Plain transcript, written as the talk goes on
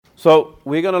So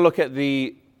we're going to look at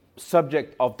the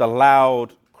subject of the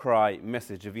loud cry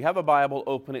message. If you have a Bible,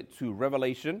 open it to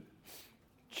Revelation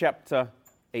chapter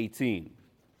 18.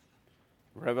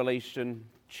 Revelation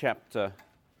chapter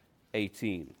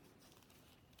 18.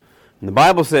 And the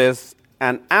Bible says,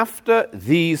 "And after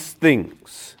these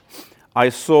things, I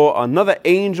saw another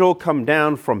angel come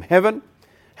down from heaven,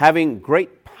 having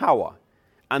great power,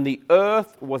 and the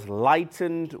earth was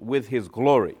lightened with his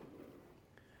glory.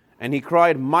 And he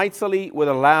cried mightily with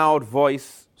a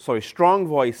strong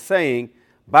voice, saying,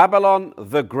 Babylon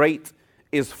the Great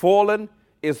is fallen,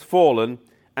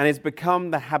 and is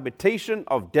become the habitation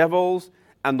of devils,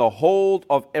 and the hold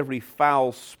of every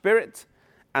foul spirit,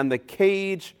 and the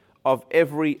cage of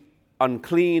every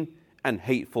unclean and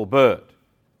hateful bird."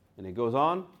 And it goes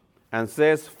on and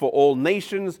says, "For all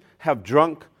nations have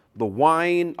drunk the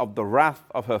wine of the wrath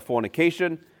of her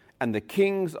fornication, and the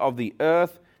kings of the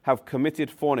earth have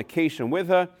committed fornication with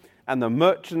her, and the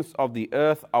merchants of the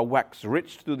earth are waxed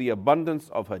rich through the abundance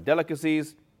of her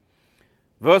delicacies."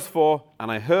 Verse 4,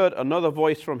 "And I heard another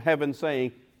voice from heaven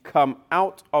saying, Come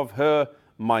out of her,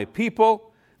 my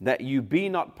people, that you be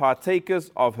not partakers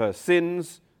of her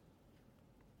sins,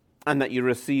 and that you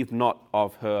receive not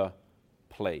of her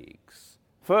plagues."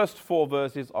 First 4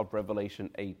 verses of Revelation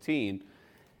 18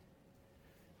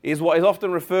 is what is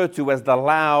often referred to as the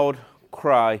loud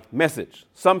cry message.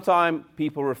 Sometimes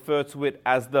people refer to it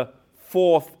as the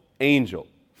fourth angel,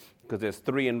 because there's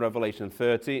 3 in Revelation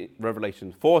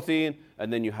 14,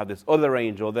 and then you have this other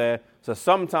angel there. So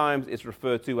sometimes it's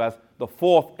referred to as the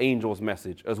fourth angel's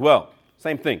message as well.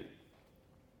 Same thing.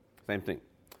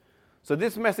 So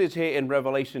this message here in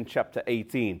Revelation chapter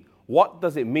 18, what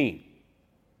does it mean?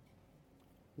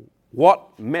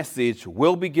 What message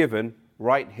will be given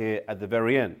right here at the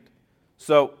very end?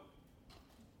 So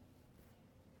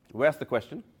we ask the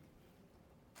question,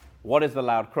 what is the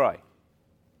loud cry?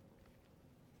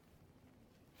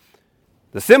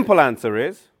 The simple answer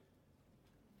is,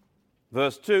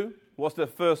 verse 2, what's the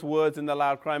first words in the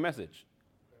loud cry message?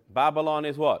 Babylon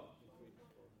is what?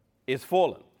 Is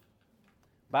fallen.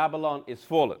 Babylon is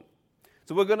fallen.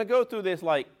 So we're going to go through this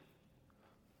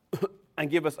and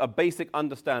give us a basic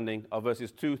understanding of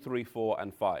verses 2, 3, 4,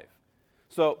 and 5.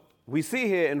 So we see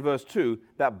here in verse 2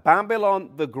 that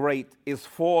Babylon the Great is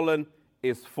fallen,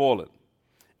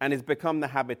 and is become the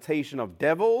habitation of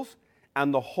devils,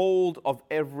 and the hold of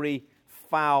every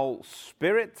foul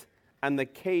spirit, and the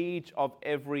cage of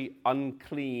every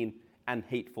unclean and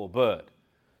hateful bird.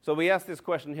 So we ask this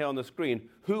question here on the screen,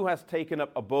 who has taken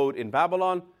up abode in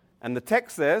Babylon? And the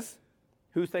text says,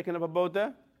 who's taken up abode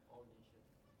there?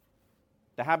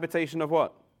 The habitation of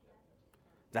what?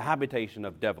 The habitation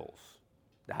of devils.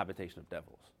 The habitation of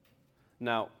devils.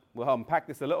 Now, we'll unpack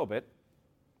this a little bit.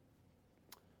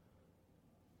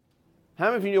 How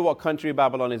many of you know what country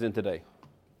Babylon is in today?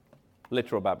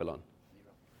 Literal Babylon.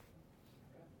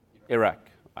 Iraq,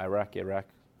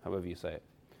 however you say it.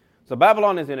 So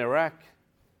Babylon is in Iraq,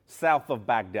 south of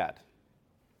Baghdad.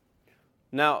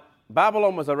 Now,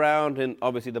 Babylon was around in,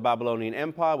 obviously, the Babylonian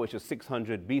Empire, which is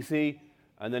 600 BC,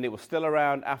 and then it was still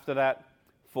around after that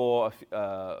for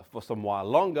some while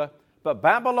longer. But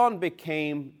Babylon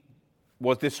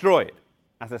was destroyed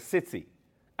as a city,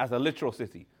 as a literal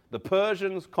city. The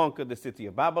Persians conquered the city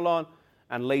of Babylon,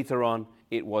 and later on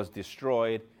it was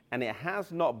destroyed, and it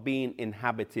has not been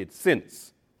inhabited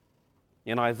since.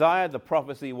 In Isaiah, the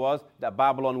prophecy was that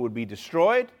Babylon would be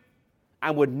destroyed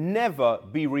and would never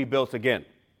be rebuilt again,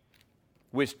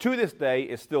 which to this day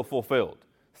is still fulfilled.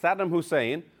 Saddam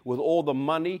Hussein, with all the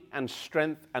money and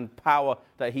strength and power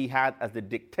that he had as the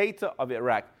dictator of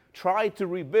Iraq, tried to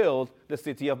rebuild the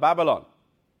city of Babylon.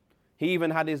 He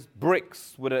even had his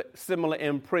bricks with a similar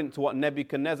imprint to what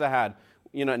Nebuchadnezzar had.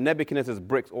 You know, Nebuchadnezzar's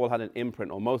bricks all had an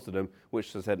imprint, or most of them,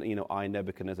 which said, I,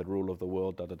 Nebuchadnezzar, ruler of the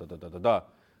world, da-da-da-da-da-da.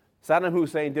 Saddam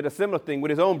Hussein did a similar thing with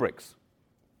his own bricks,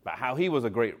 about how he was a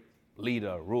great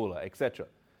leader, ruler, etc.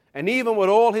 And even with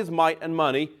all his might and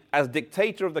money, as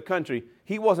dictator of the country,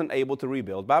 he wasn't able to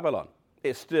rebuild Babylon.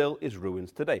 It still is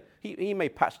ruins today. He may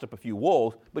patched up a few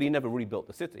walls, but he never rebuilt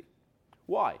the city.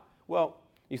 Why? Well,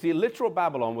 you see, literal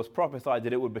Babylon was prophesied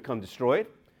that it would become destroyed,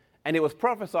 and it was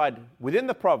prophesied within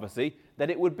the prophecy that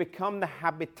it would become the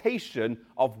habitation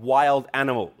of wild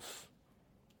animals,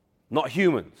 not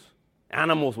humans.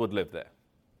 Animals would live there.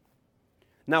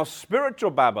 Now,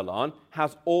 spiritual Babylon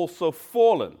has also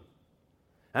fallen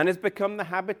and has become the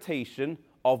habitation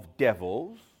of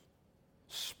devils,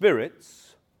 spirits,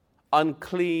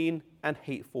 unclean and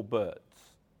hateful birds.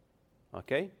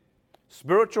 Okay?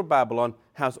 Spiritual Babylon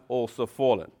has also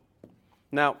fallen.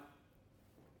 Now,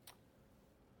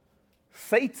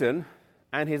 Satan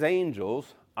and his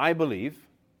angels I believe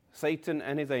Satan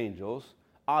and his angels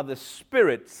are the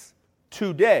spirits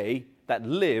today that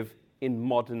live in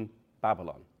modern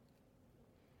Babylon.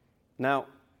 Now,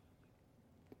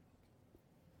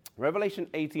 Revelation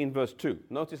 18 verse 2.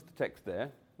 Notice the text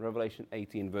there. Revelation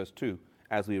 18 verse 2,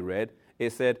 as we read.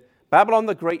 It said, Babylon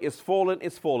the Great is fallen,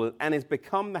 and is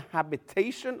become the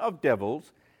habitation of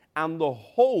devils and the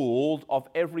hold of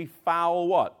every foul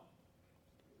what?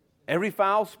 Every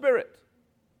foul spirit.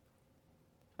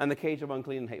 And the cage of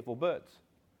unclean and hateful birds.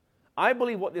 I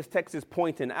believe what this text is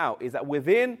pointing out is that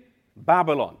within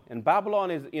Babylon, and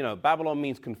Babylon is, Babylon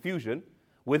means confusion.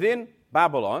 Within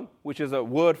Babylon, which is a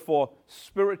word for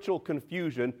spiritual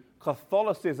confusion,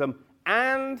 Catholicism,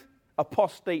 and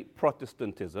apostate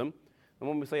Protestantism. And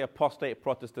when we say apostate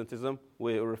Protestantism,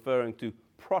 we're referring to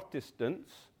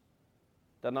Protestants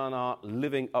that are not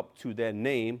living up to their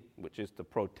name, which is to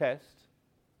protest,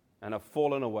 and have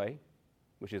fallen away,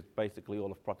 which is basically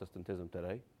all of Protestantism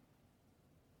today.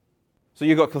 So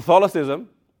you've got Catholicism,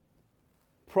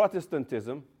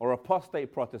 Protestantism, or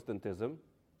apostate Protestantism,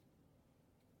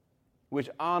 which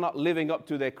are not living up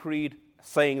to their creed,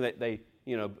 saying that they,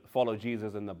 follow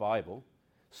Jesus and the Bible.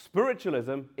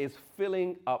 Spiritualism is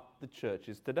filling up the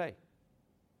churches today.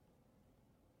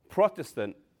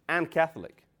 Protestant and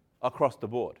Catholic across the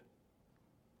board.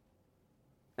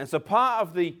 And so part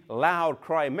of the loud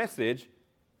cry message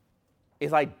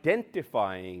is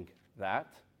identifying that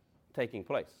taking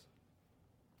place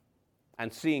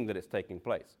and seeing that it's taking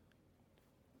place.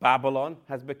 Babylon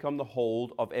has become the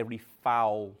hold of every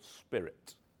foul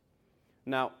spirit.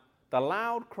 Now, the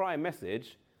loud cry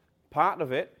message, part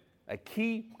of it, a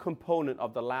key component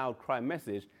of the loud cry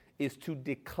message, is to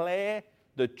declare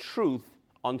the truth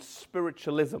on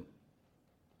spiritualism.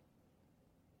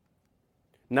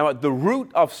 Now, at the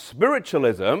root of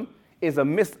spiritualism is a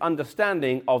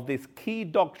misunderstanding of this key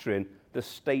doctrine, the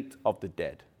state of the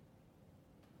dead.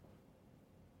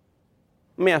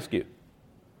 Let me ask you,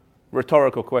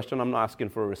 rhetorical question, I'm not asking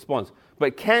for a response,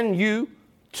 but can you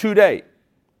today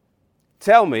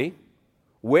tell me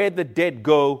where the dead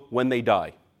go when they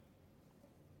die?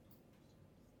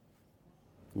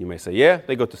 You may say, yeah,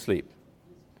 they go to sleep.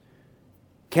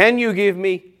 Can you give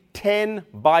me 10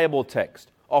 Bible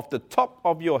texts off the top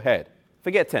of your head?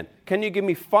 Forget 10. Can you give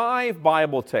me 5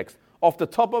 Bible texts off the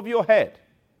top of your head?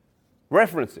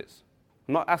 References.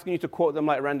 I'm not asking you to quote them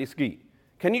like Randy Ski.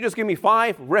 Can you just give me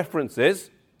 5 references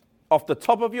off the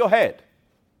top of your head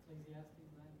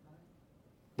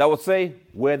that would say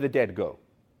where the dead go?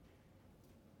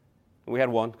 We had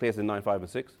one, clear in 9, 5, and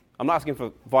 6. I'm not asking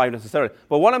for 5 necessarily.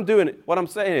 But what I'm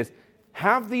saying is,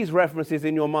 have these references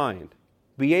in your mind.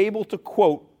 Be able to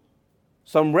quote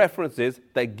some references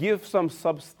that give some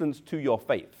substance to your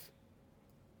faith.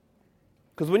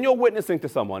 Because when you're witnessing to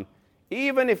someone,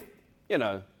 even if,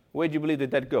 where do you believe the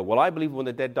dead go? Well, I believe when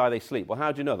the dead die, they sleep. Well,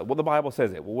 how do you know that? Well, the Bible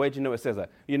says it. Well, where do you know it says that?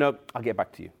 I'll get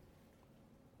back to you.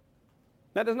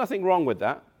 Now, there's nothing wrong with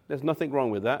that. There's nothing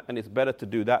wrong with that, and it's better to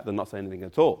do that than not say anything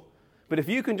at all. But if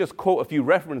you can just quote a few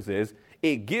references,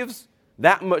 it gives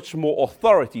that much more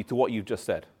authority to what you've just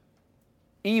said,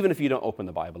 even if you don't open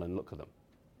the Bible and look at them.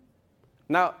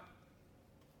 Now,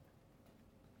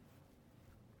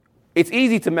 it's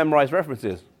easy to memorize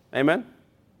references. Amen?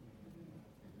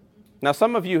 Now,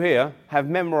 some of you here have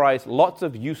memorized lots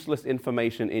of useless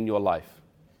information in your life.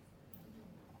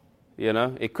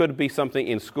 It could be something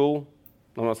in school.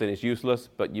 I'm not saying it's useless,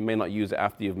 but you may not use it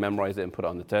after you've memorized it and put it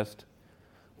on the test.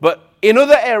 But in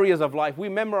other areas of life, we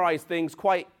memorize things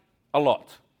quite a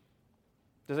lot.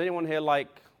 Does anyone here I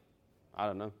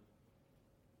don't know.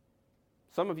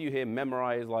 Some of you here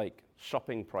memorize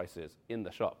shopping prices in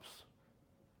the shops.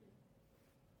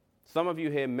 Some of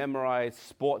you here memorize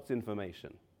sports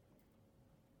information.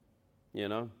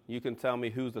 You can tell me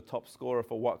who's the top scorer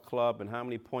for what club and how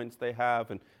many points they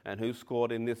have and who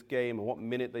scored in this game and what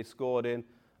minute they scored in.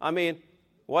 I mean,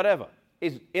 whatever.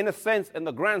 Is, in a sense, in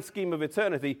the grand scheme of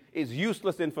eternity, is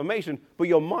useless information, but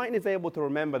your mind is able to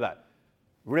remember that.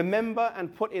 Remember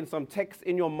and put in some text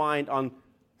in your mind on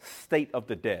state of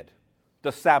the dead,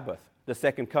 the Sabbath, the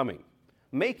second coming.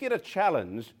 Make it a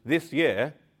challenge this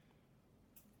year.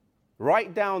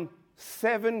 Write down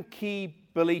 7 key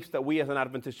beliefs that we as an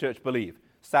Adventist church believe.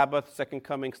 Sabbath, second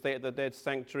coming, state of the dead,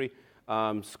 sanctuary,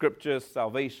 scriptures,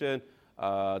 salvation,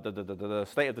 the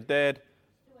state of the dead,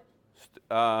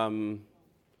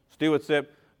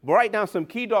 stewardship. Write down some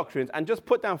key doctrines and just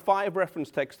put down 5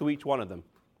 reference texts to each one of them.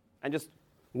 And just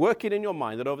work it in your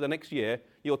mind that over the next year,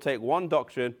 you'll take one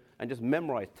doctrine and just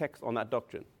memorize text on that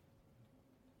doctrine.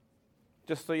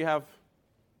 Just so you have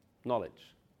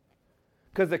knowledge.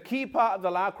 Because the key part of the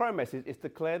loud cry message is to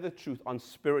declare the truth on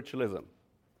spiritualism.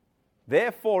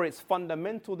 Therefore, it's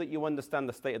fundamental that you understand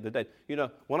the state of the dead. You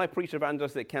know, when I preach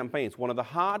evangelistic campaigns, one of the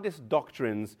hardest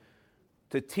doctrines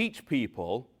to teach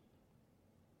people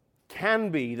can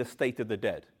be the state of the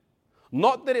dead.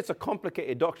 Not that it's a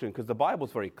complicated doctrine, because the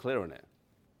Bible's very clear on it,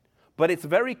 but it's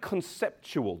very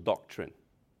conceptual doctrine.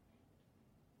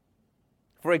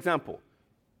 For example,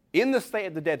 in the state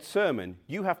of the dead sermon,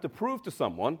 you have to prove to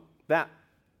someone that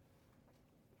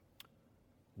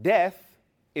death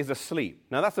is asleep.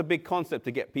 Now, that's a big concept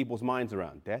to get people's minds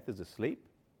around. Death is asleep.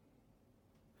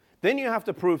 Then you have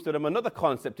to prove to them another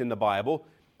concept in the Bible,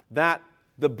 that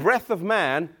the breath of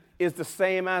man is the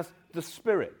same as the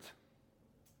spirit.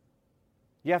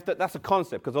 That's a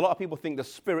concept, because a lot of people think the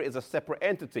spirit is a separate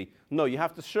entity. No, you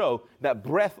have to show that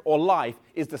breath or life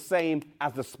is the same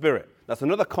as the spirit. That's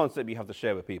another concept you have to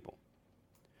share with people.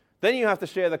 Then you have to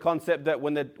share the concept that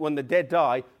when the dead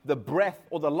die, the breath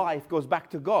or the life goes back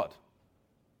to God.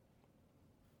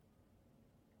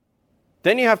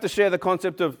 Then you have to share the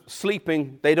concept of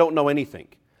sleeping, they don't know anything.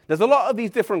 There's a lot of these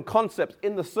different concepts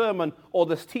in the sermon or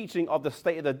this teaching of the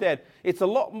state of the dead. It's a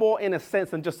lot more in a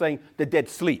sense than just saying the dead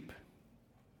sleep.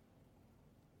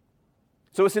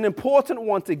 So it's an important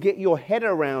one to get your head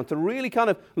around, to really kind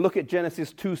of look at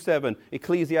Genesis 2:7,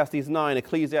 Ecclesiastes 9,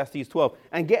 Ecclesiastes 12,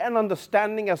 and get an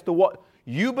understanding as to what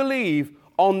you believe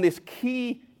on this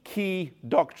key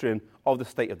doctrine of the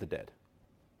state of the dead.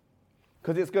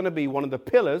 Because it's going to be one of the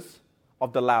pillars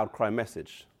of the loud cry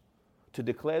message, to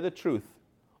declare the truth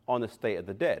on the state of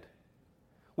the dead.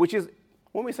 Which is,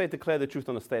 when we say declare the truth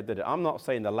on the state of the dead, I'm not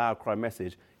saying the loud cry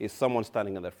message is someone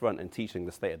standing at the front and teaching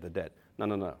the state of the dead.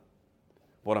 No.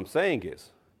 What I'm saying is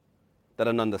that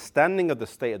an understanding of the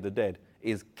state of the dead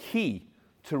is key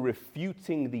to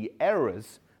refuting the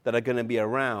errors that are going to be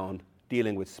around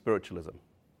dealing with spiritualism.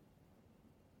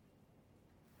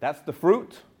 That's the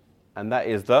fruit, and that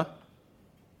is the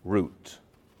root.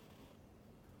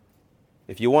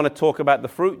 If you want to talk about the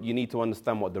fruit, you need to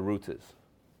understand what the root is.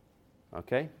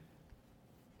 Okay?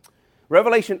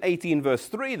 Revelation 18 verse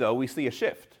 3, though, we see a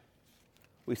shift.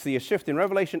 We see a shift in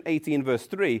Revelation 18 verse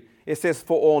 3. It says,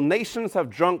 "For all nations have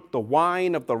drunk the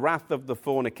wine of the wrath of the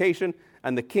fornication,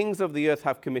 and the kings of the earth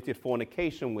have committed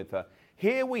fornication with her."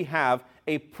 Here we have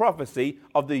a prophecy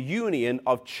of the union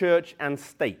of church and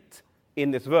state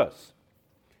in this verse.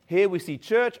 Here we see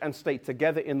church and state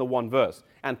together in the one verse.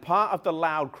 And part of the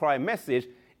loud cry message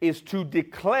is to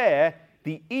declare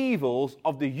the evils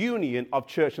of the union of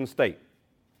church and state.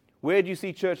 Where do you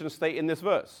see church and state in this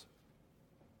verse?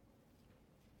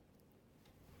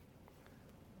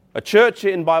 A church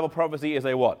in Bible prophecy is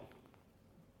a what?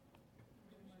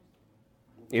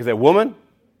 Is a woman.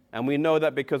 And we know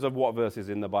that because of what verses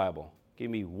in the Bible? Give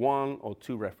me one or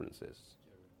two references.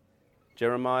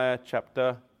 Jeremiah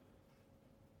chapter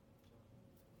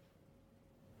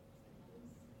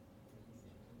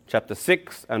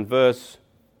 6 and verse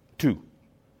 2.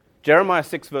 Jeremiah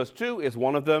 6 verse 2 is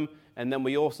one of them. And then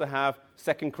we also have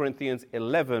 2 Corinthians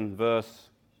 11 verse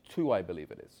 2, I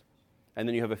believe it is. And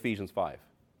then you have Ephesians 5.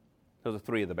 Those are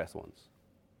three of the best ones.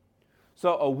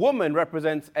 So a woman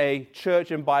represents a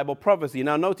church in Bible prophecy.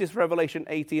 Now notice Revelation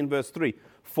 18 verse 3.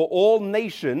 "For all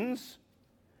nations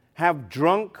have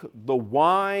drunk the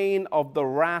wine of the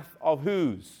wrath of"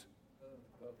 whose?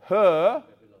 Her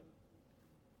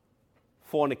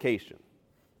fornication.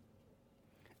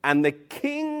 "And the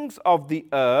kings of the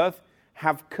earth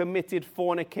have committed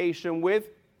fornication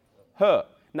with her."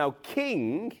 Now,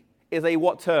 king is a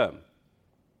what term?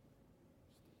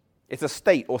 It's a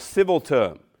state or civil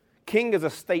term. King is a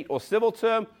state or civil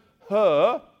term.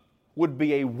 Her would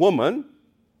be a woman.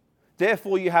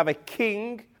 Therefore, you have a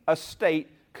king, a state,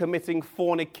 committing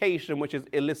fornication, which is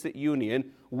illicit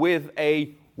union, with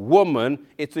a woman.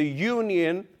 It's a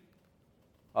union,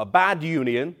 a bad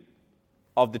union,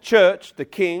 of the church, the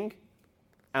king,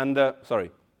 and the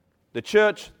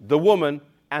church, the woman,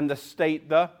 and the state,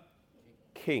 the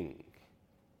king.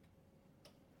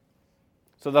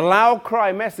 So the loud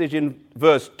cry message in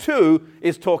verse 2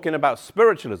 is talking about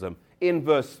spiritualism. In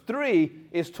verse 3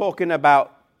 is talking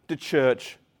about the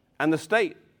church and the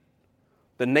state.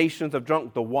 "The nations have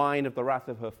drunk the wine of the wrath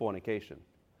of her fornication."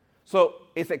 So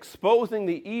it's exposing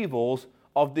the evils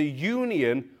of the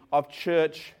union of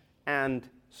church and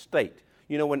state.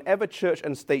 You know, whenever church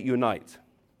and state unite,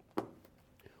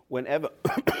 whenever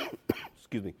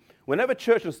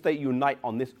church and state unite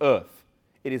on this earth,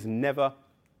 it is never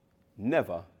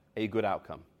a good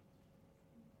outcome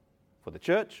for the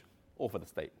church or for the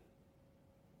state.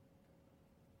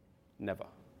 Never.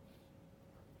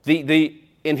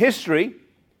 In history,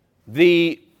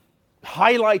 the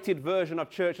highlighted version of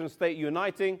church and state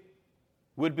uniting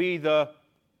would be the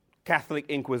Catholic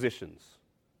inquisitions,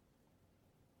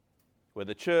 where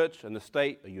the church and the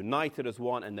state are united as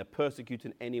one and they're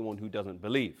persecuting anyone who doesn't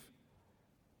believe.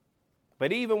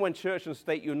 But even when church and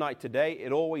state unite today,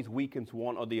 it always weakens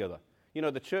one or the other. You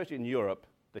know, the church in Europe,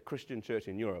 the Christian church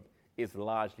in Europe, is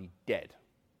largely dead.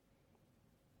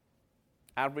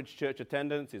 Average church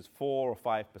attendance is 4 or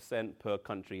 5% per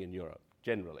country in Europe,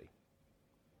 generally.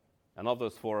 And of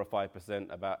those 4 or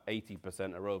 5%, about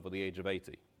 80% are over the age of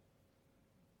 80.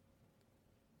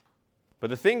 But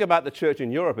the thing about the church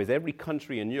in Europe is every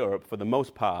country in Europe, for the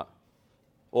most part,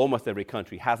 almost every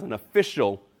country, has an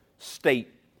official state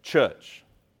church.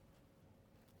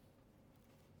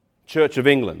 Church of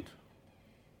England,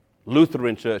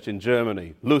 Lutheran Church in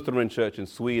Germany, Lutheran Church in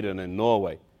Sweden and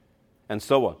Norway, and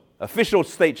so on. Official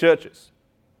state churches.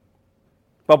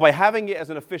 But by having it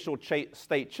as an official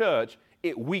state church,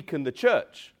 it weakened the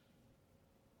church.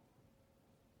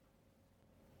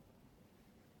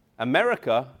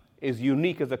 America is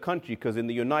unique as a country because in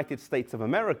the United States of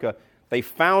America, they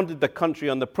founded the country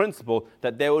on the principle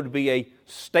that there would be a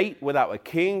state without a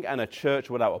king and a church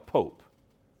without a pope.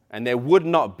 And there would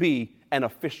not be an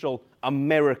official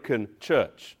American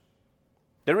church.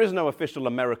 There is no official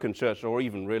American church or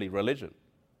even really religion.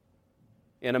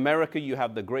 In America, you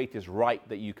have the greatest right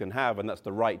that you can have, and that's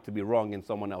the right to be wrong in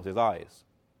someone else's eyes.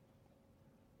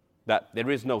 That there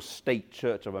is no state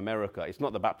church of America. It's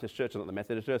not the Baptist church, it's not the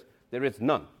Methodist church. There is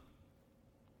none.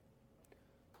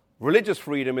 Religious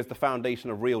freedom is the foundation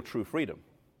of real, true freedom.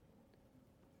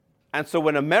 And so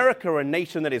when America, a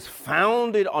nation that is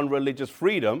founded on religious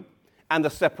freedom and the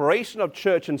separation of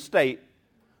church and state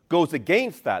goes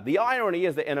against that, the irony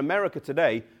is that in America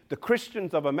today, the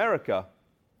Christians of America,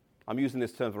 I'm using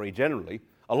this term very generally,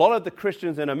 a lot of the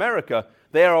Christians in America,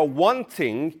 they are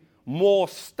wanting more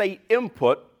state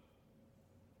input,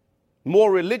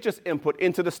 more religious input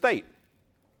into the state,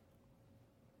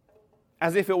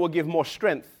 as if it will give more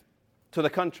strength to the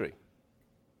country.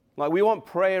 Like we want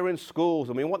prayer in schools,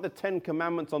 and we want the 10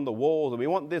 Commandments on the walls, and we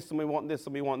want this, and we want this,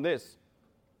 and we want this.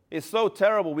 It's so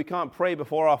terrible we can't pray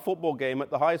before our football game at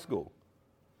the high school.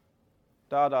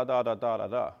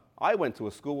 I went to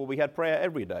a school where we had prayer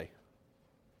every day.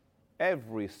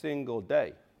 Every single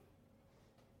day.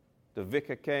 The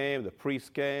vicar came, the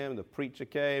priest came, the preacher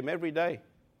came, every day.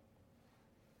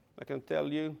 I can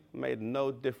tell you, it made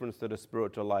no difference to the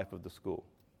spiritual life of the school.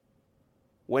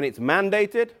 When it's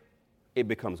mandated, it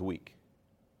becomes weak.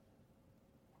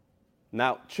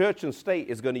 Now, church and state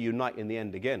is going to unite in the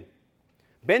end again.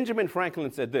 Benjamin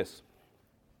Franklin said this.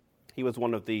 He was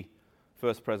one of the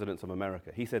first presidents of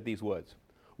America. He said these words: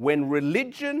 when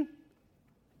religion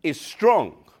is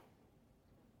strong,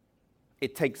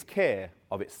 it takes care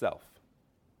of itself.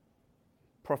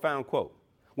 Profound quote.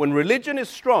 When religion is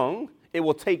strong, it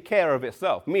will take care of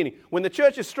itself. Meaning, when the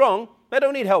church is strong, they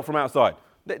don't need help from outside.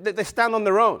 They stand on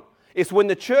their own. It's when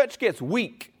the church gets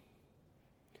weak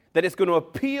that it's going to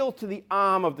appeal to the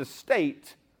arm of the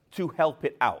state to help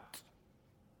it out.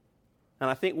 And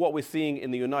I think what we're seeing in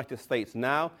the United States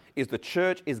now is the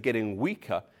church is getting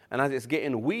weaker. And as it's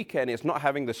getting weaker and it's not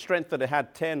having the strength that it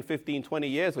had 10, 15, 20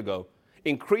 years ago,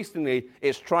 increasingly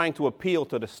it's trying to appeal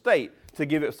to the state to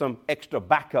give it some extra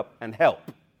backup and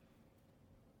help.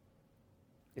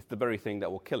 It's the very thing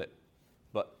that will kill it,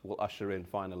 but will usher in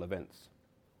final events.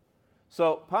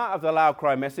 So part of the loud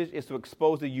cry message is to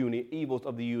expose the evils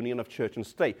of the union of church and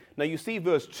state. Now you see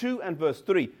verse 2 and verse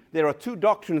 3. There are two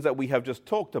doctrines that we have just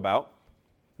talked about.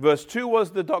 Verse 2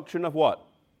 was the doctrine of what?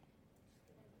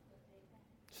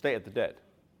 State of the dead.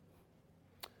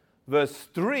 Verse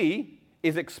 3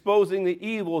 is exposing the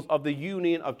evils of the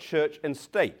union of church and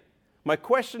state. My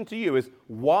question to you is,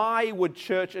 why would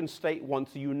church and state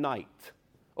want to unite?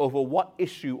 Over what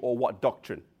issue or what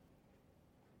doctrine?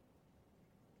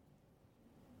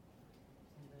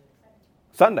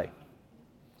 Sunday.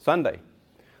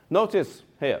 Notice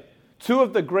here, two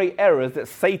of the great errors that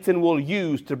Satan will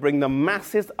use to bring the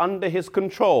masses under his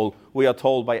control, we are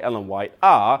told by Ellen White,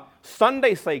 are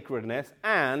Sunday sacredness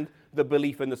and the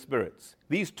belief in the spirits.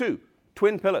 These two,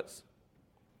 twin pillars.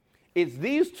 It's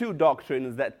these two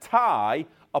doctrines that tie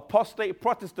apostate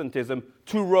Protestantism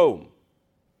to Rome.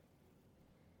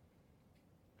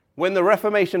 When the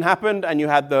Reformation happened and you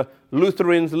had the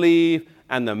Lutherans leave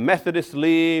and the Methodists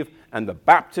leave and the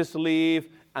Baptists leave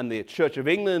and the Church of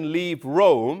England leave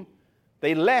Rome,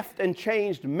 they left and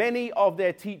changed many of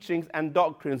their teachings and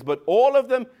doctrines, but all of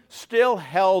them still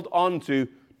held on to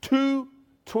two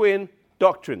twin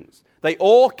doctrines. They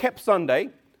all kept Sunday,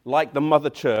 like the Mother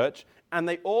Church, and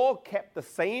they all kept the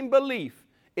same belief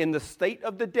in the state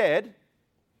of the dead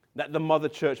that the Mother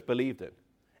Church believed in.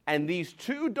 And these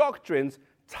two doctrines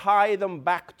tie them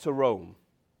back to Rome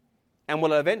and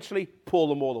will eventually pull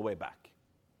them all the way back.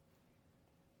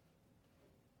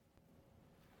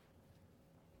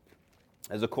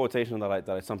 There's a quotation that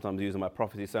I sometimes use in my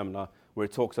prophecy seminar where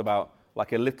it talks about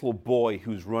like a little boy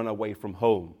who's run away from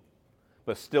home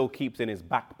but still keeps in his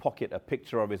back pocket a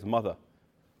picture of his mother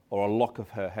or a lock of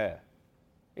her hair.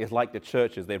 It's like the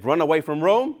churches. They've run away from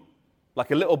Rome,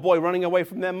 like a little boy running away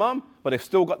from their mom, but they've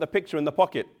still got the picture in the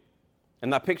pocket.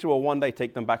 And that picture will one day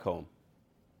take them back home.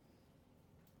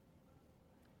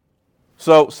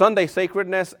 So, Sunday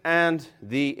sacredness and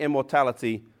the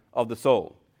immortality of the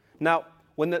soul. Now,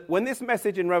 when this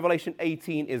message in Revelation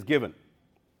 18 is given,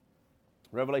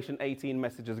 Revelation 18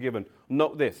 message is given,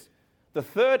 note this. The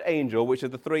third angel, which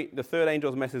is the third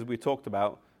angel's message we talked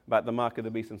about the mark of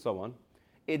the beast and so on,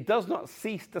 it does not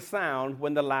cease to sound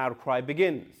when the loud cry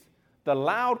begins. The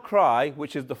loud cry,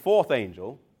 which is the fourth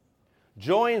angel,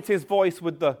 joins his voice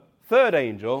with the third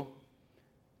angel,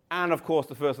 and of course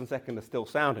the first and second are still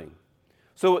sounding.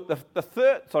 So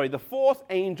the fourth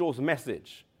angel's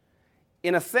message,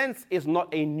 in a sense, is not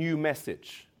a new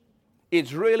message.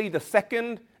 It's really the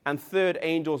second and third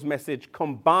angel's message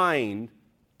combined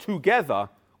together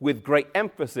with great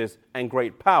emphasis and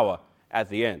great power at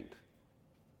the end.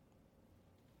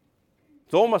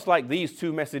 It's almost like these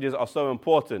two messages are so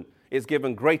important, it's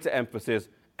given greater emphasis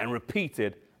and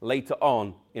repeated later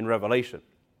on in Revelation.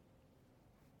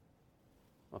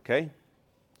 Okay?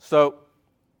 So,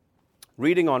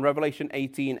 reading on Revelation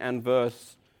 18 and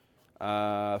verse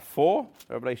 4,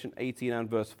 Revelation 18 and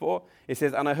verse 4, it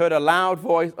says, "And I heard a loud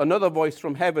voice, another voice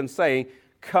from heaven saying,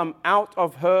 'Come out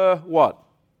of her,' what?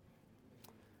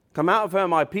 'Come out of her,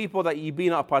 my people, that ye be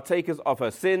not partakers of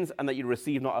her sins, and that ye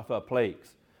receive not of her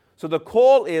plagues.'" So the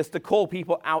call is to call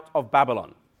people out of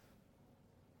Babylon.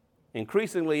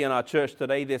 Increasingly in our church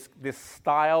today, this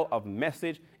style of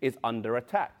message is under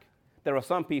attack. There are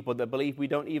some people that believe we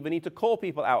don't even need to call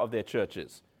people out of their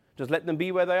churches. Just let them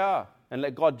be where they are and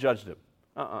let God judge them.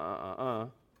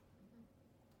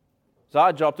 It's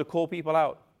our job to call people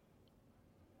out.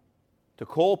 To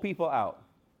call people out.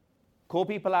 Call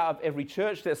people out of every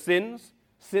church that sins.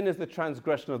 Sin is the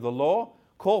transgression of the law.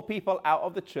 Call people out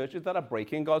of the churches that are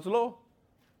breaking God's law.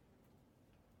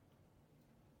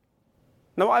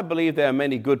 Now, I believe there are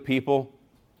many good people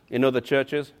in other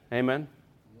churches. Amen?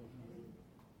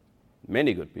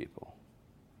 Many good people.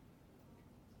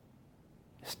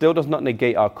 Still does not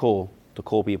negate our call to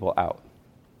call people out.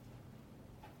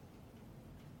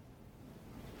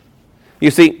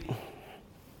 You see,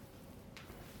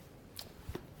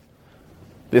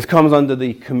 this comes under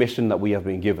the commission that we have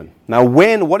been given. Now,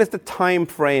 what is the time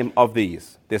frame of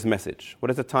this message?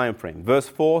 What is the time frame? Verse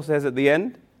 4 says at the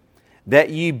end,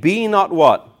 "That ye be not"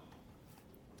 what?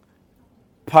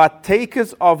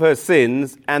 "Partakers of her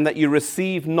sins, and that you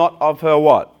receive not of her"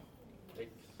 what?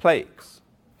 Plagues.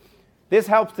 This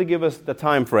helps to give us the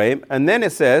time frame. And then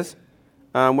it says,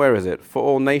 where is it? "For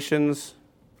all nations."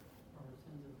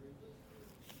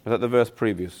 Was that the verse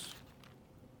previous?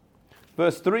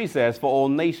 Verse 3 says, "For all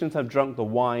nations have drunk the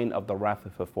wine of the wrath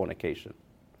of her fornication."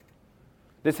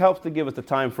 This helps to give us the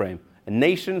time frame. And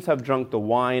nations have drunk the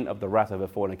wine of the wrath of her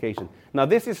fornication. Now,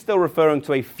 this is still referring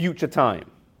to a future time.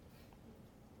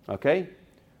 Okay?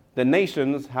 The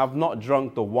nations have not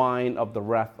drunk the wine of the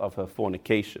wrath of her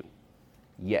fornication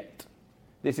yet.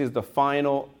 This is the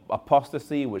final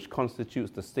apostasy which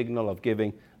constitutes the signal of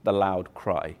giving the loud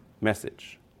cry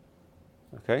message.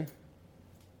 Okay?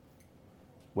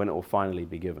 When it will finally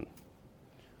be given.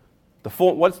 The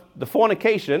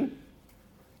fornication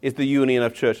is the union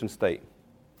of church and state.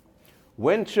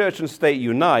 When church and state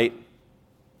unite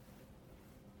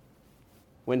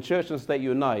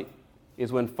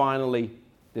is when finally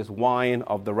this wine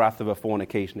of the wrath of a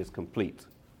fornication is complete.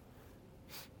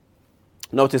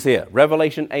 Notice here,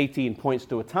 Revelation 18 points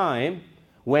to a time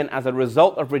when, as a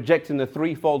result of rejecting the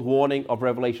threefold warning of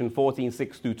Revelation 14,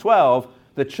 6 through 12,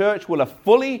 the church will have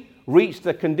fully reached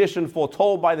the condition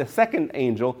foretold by the second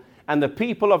angel, and the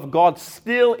people of God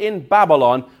still in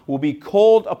Babylon will be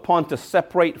called upon to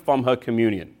separate from her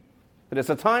communion. But it's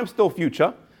a time still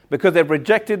future, because they've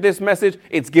rejected this message,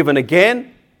 it's given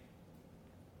again,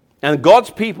 and God's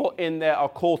people in there are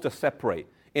called to separate.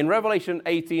 In Revelation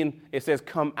 18, it says,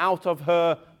 "Come out of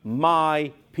her,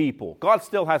 my people." God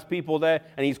still has people there,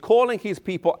 and he's calling his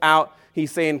people out.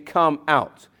 He's saying, "Come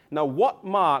out." Now, what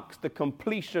marks the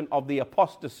completion of the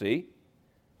apostasy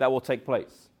that will take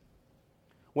place?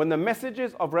 When the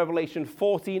messages of Revelation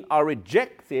 14 are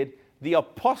rejected, the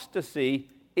apostasy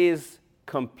is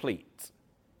complete.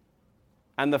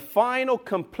 And the final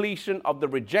completion of the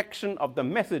rejection of the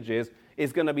messages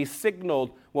is going to be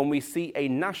signaled when we see a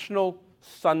national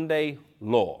Sunday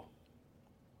law.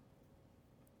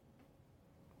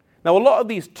 Now, a lot of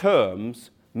these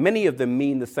terms, many of them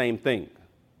mean the same thing.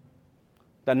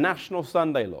 The National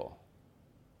Sunday Law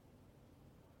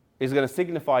is going to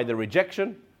signify the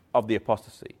rejection of the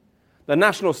apostasy. The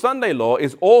National Sunday Law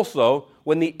is also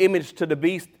when the image to the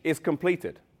beast is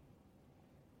completed.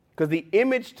 Because the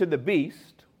image to the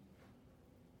beast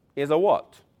is a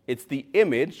what? It's the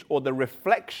image or the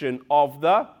reflection of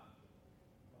the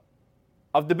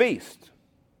beast.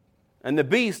 And the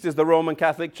beast is the Roman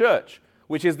Catholic Church,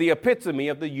 which is the epitome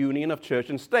of the union of church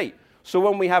and state. So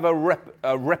when we have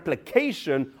a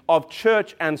replication of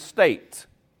church and state,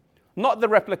 not the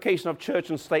replication of church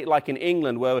and state like in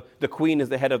England where the queen is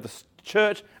the head of the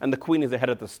church and the queen is the head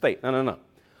of the state. No.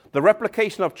 The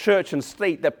replication of church and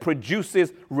state that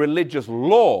produces religious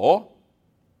law,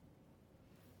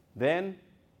 then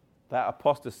that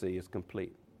apostasy is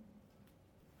complete.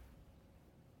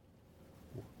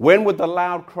 When would the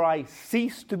loud cry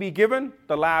cease to be given?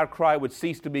 The loud cry would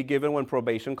cease to be given when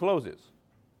probation closes.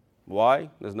 Why?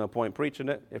 There's no point preaching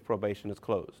it if probation is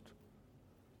closed.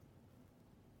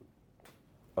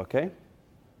 Okay?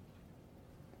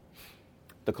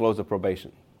 The close of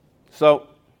probation. So,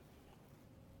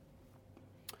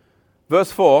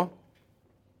 verse 4,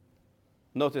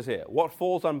 notice here, what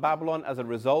falls on Babylon as a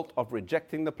result of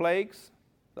rejecting the plagues,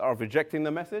 of rejecting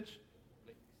the message?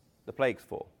 The plagues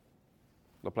fall.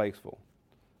 The plagues fall.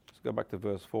 Let's go back to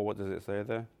verse 4. What does it say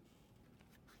there?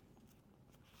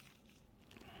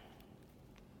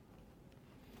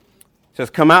 It says,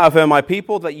 come out of her, my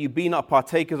people, that you be not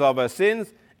partakers of her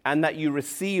sins, and that you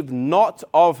receive not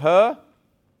of her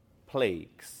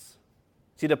plagues.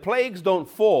 See, the plagues don't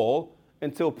fall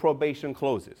until probation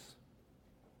closes.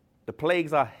 The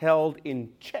plagues are held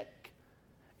in check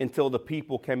until the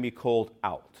people can be called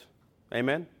out.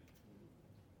 Amen?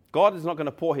 God is not going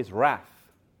to pour his wrath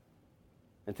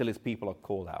until his people are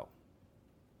called out.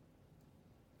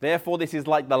 Therefore, this is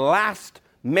like the last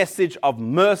message of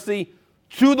mercy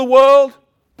to the world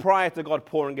prior to God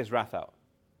pouring his wrath out.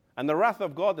 And the wrath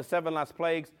of God, the seven last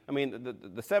plagues,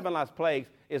 the seven last plagues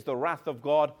is the wrath of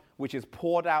God which is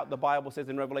poured out, the Bible says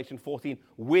in Revelation 14,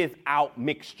 without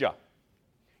mixture.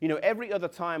 You know, every other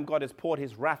time God has poured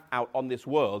his wrath out on this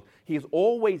world, he has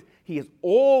always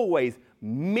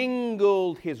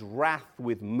mingled his wrath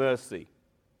with mercy.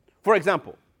 For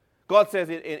example, God says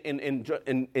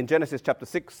in Genesis chapter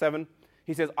 6, 7,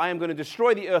 he says, I am going to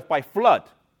destroy the earth by flood.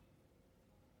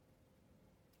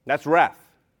 That's wrath.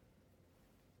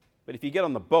 But if you get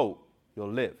on the boat,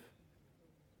 you'll live.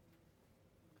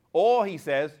 Or he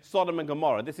says, Sodom and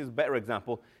Gomorrah. This is a better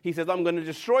example. He says, I'm going to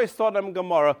destroy Sodom and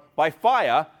Gomorrah by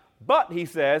fire. But, he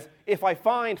says, if I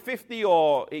find 50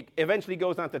 or it eventually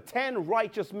goes down to 10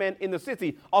 righteous men in the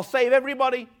city, I'll save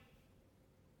everybody.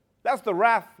 That's the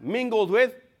wrath mingled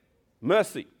with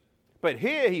mercy. But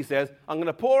here he says, I'm going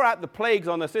to pour out the plagues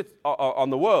on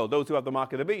the world, those who have the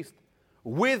mark of the beast,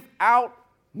 without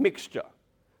mixture.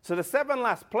 So the seven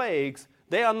last plagues,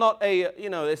 they are not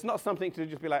it's not something to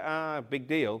just be like, big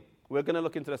deal. We're going to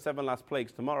look into the seven last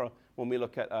plagues tomorrow when we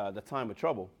look at the time of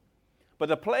trouble. But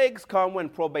the plagues come when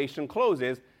probation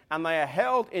closes, and they are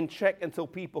held in check until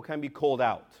people can be called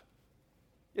out.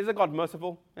 Isn't God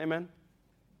merciful? Amen?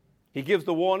 He gives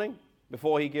the warning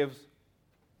before he gives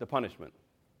the punishment.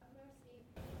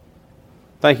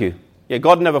 Thank you. Yeah,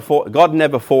 God never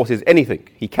forces anything.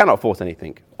 He cannot force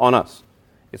anything on us.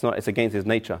 It's against his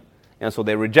nature. And so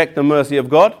they reject the mercy of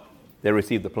God, they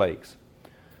receive the plagues.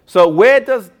 So where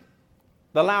does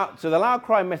the loud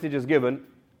cry message is given,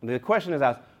 and the question is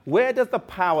asked, where does the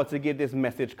power to give this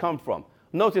message come from?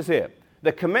 Notice here,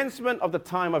 the commencement of the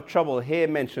time of trouble here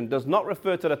mentioned does not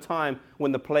refer to the time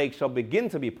when the plague shall begin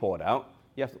to be poured out,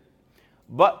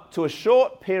 but to a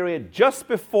short period just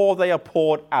before they are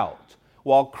poured out,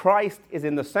 while Christ is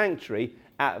in the sanctuary.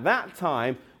 At that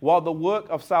time, while the work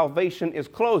of salvation is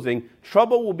closing,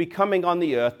 trouble will be coming on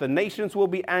the earth, the nations will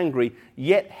be angry,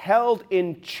 yet held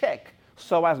in check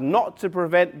so as not to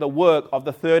prevent the work of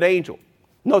the third angel.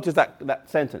 Notice that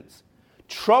sentence.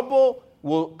 Trouble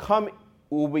will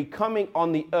be coming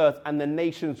on the earth, and the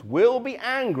nations will be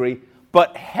angry,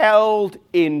 but held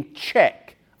in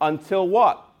check. Until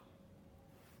what?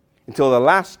 Until the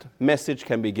last message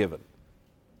can be given.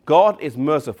 God is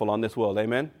merciful on this world,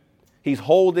 amen? He's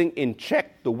holding in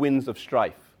check the winds of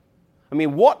strife. I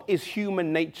mean, what is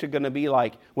human nature going to be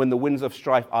like when the winds of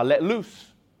strife are let loose?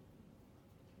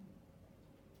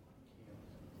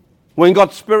 When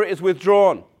God's Spirit is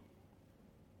withdrawn,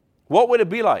 what would it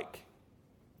be like?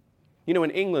 You know,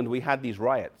 in England, we had these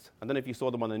riots. I don't know if you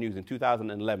saw them on the news in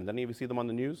 2011. Did any of you see them on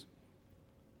the news?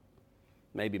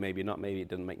 Maybe, maybe not. Maybe it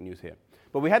doesn't make news here.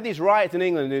 But we had these riots in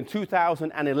England in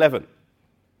 2011.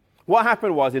 What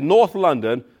happened was, in North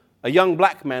London, a young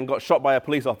black man got shot by a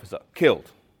police officer,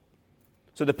 killed.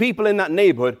 So the people in that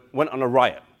neighborhood went on a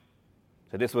riot.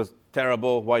 So this was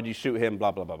terrible. Why did you shoot him?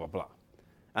 Blah, blah, blah, blah, blah.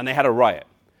 And they had a riot.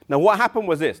 Now, what happened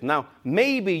was this. Now,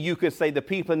 maybe you could say the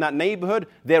people in that neighborhood,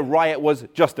 their riot was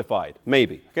justified.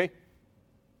 Maybe, okay?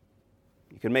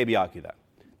 You can maybe argue that.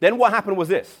 Then what happened was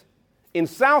this. In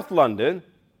South London,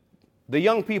 the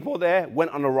young people there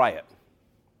went on a riot.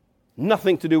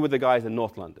 Nothing to do with the guys in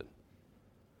North London.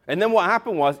 And then what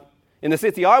happened was, in the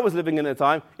city I was living in at the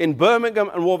time, in Birmingham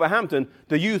and Wolverhampton,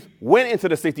 the youth went into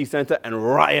the city centre and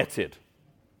rioted.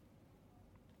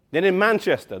 Then in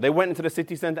Manchester, they went into the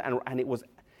city centre and it was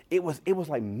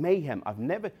like mayhem.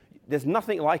 There's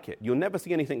nothing like it. You'll never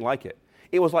see anything like it.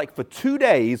 It was like for 2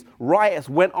 days, riots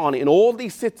went on in all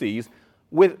these cities,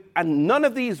 and none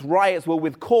of these riots were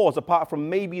with cause apart from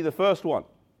maybe the first one.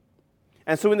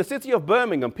 And so in the city of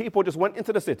Birmingham, people just went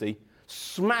into the city,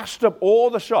 smashed up all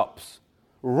the shops,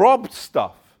 robbed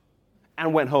stuff,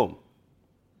 and went home.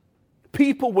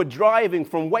 People were driving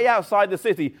from way outside the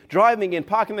city, driving in,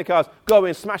 parking their cars,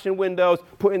 going, smashing windows,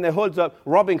 putting their hoods up,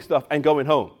 robbing stuff, and going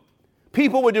home.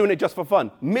 People were doing it just for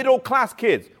fun. Middle-class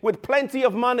kids with plenty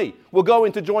of money were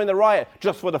going to join the riot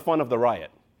just for the fun of the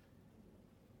riot,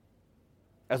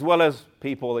 as well as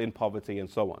people in poverty and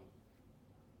so on.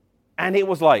 And it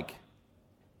was like,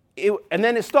 and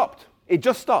then it stopped. It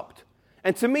just stopped.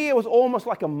 And to me, it was almost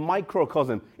like a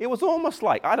microcosm. It was almost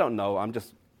like, I don't know, I'm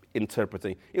just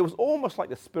interpreting. It was almost like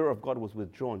the Spirit of God was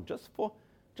withdrawn just for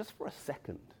a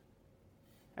second.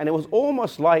 And it was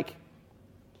almost like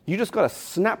you just got a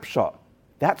snapshot.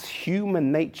 That's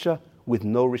human nature with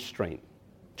no restraint.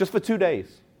 Just for 2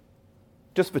 days.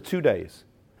 Just for 2 days.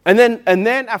 And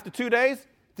then after 2 days,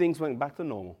 things went back to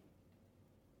normal.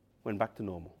 Went back to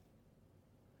normal.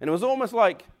 And it was almost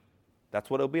like, that's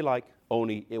what it'll be like,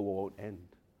 only it won't end.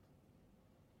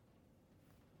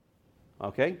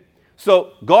 Okay?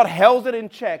 So God held it in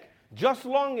check just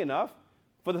long enough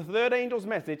for the third angel's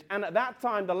message, and at that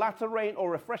time the latter rain or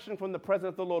refreshing from the presence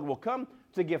of the Lord will come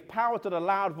to give power to the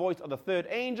loud voice of the third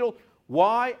angel.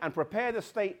 Why? And prepare the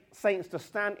saints to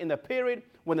stand in the period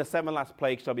when the 7 last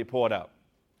plagues shall be poured out.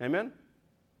 Amen?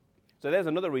 So there's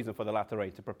another reason for the latter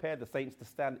rain, to prepare the saints to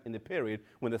stand in the period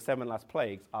when the 7 last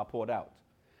plagues are poured out.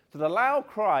 So the loud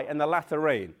cry and the latter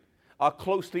rain are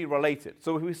closely related.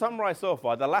 So if we summarize so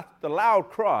far, the loud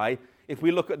cry, if we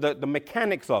look at the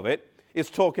mechanics of it, is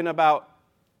talking about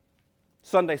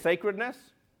Sunday sacredness,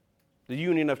 the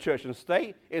union of church and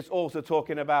state. It's also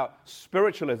talking about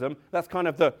spiritualism. That's kind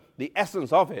of the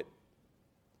essence of it.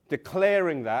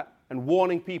 Declaring that and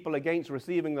warning people against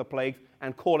receiving the plagues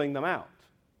and calling them out.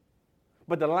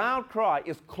 But the loud cry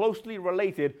is closely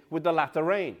related with the latter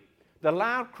rain. The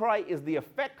loud cry is the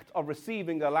effect of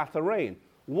receiving the latter rain.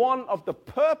 One of the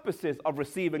purposes of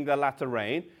receiving the latter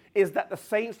rain is that the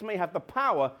saints may have the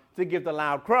power to give the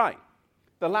loud cry.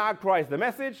 The loud cry is the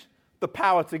message. The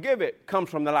power to give it comes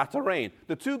from the latter rain.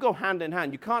 The two go hand in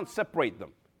hand. You can't separate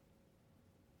them.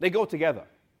 They go together.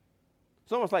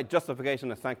 It's almost like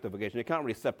justification and sanctification. You can't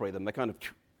really separate them. They're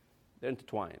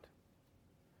intertwined.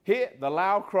 Here, the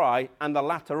loud cry and the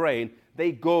latter rain,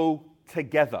 they go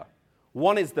together.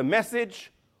 One is the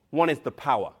message, one is the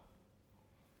power.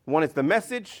 One is the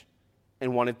message,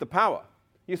 and one is the power.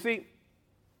 You see,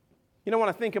 when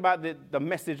I think about the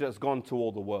message that's gone to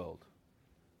all the world,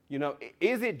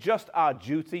 is it just our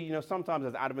duty? Sometimes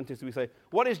as Adventists we say,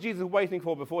 what is Jesus waiting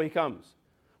for before he comes?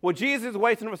 Well, Jesus is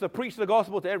waiting for us to preach the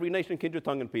gospel to every nation, kindred,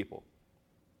 tongue, and people.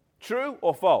 True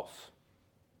or false?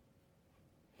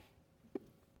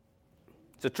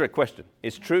 It's a trick question.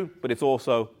 It's true, but it's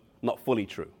also not fully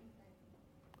true.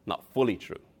 Not fully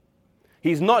true.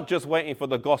 He's not just waiting for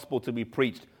the gospel to be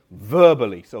preached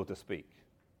verbally, so to speak.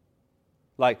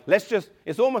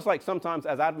 It's almost like sometimes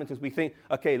as Adventists we think,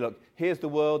 okay, look, here's the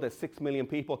world, there's 6 million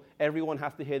people, everyone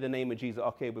has to hear the name of Jesus.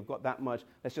 Okay, we've got that much.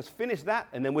 Let's just finish that,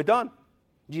 and then we're done.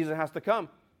 Jesus has to come.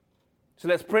 So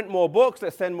let's print more books,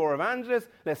 let's send more evangelists,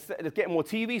 let's get more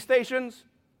TV stations.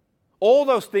 All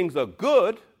those things are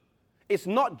good. It's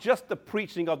not just the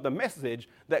preaching of the message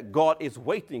that God is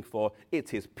waiting for. It's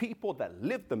his people that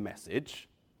live the message,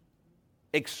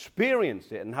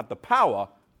 experience it, and have the power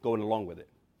going along with it.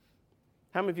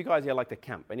 How many of you guys here like to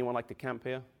camp? Anyone like to camp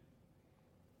here?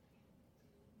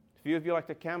 A few of you like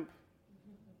to camp?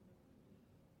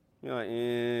 You're like,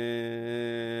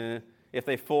 if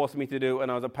they forced me to do it when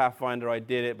I was a Pathfinder, I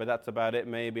did it, but that's about it,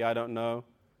 maybe, I don't know.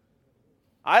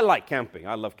 I like camping.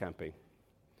 I love camping.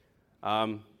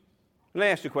 Let me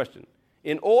ask you a question.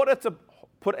 In order to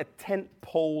put a tent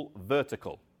pole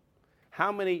vertical.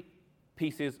 How many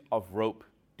pieces of rope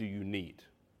do you need?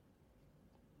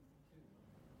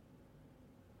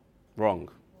 Wrong.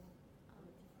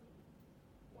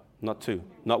 Not two,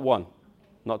 not one,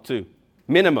 not two.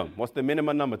 Minimum. What's the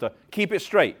minimum number to keep it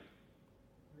straight?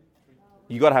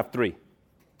 You got to have 3.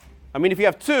 I mean, if you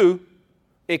have 2,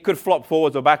 it could flop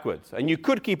forwards or backwards, and you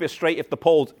could keep it straight if the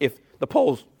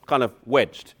pole's kind of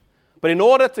wedged. But in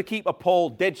order to keep a pole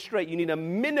dead straight, you need a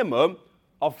minimum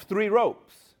of 3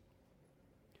 ropes.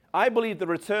 I believe the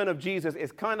return of Jesus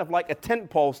is kind of like a tent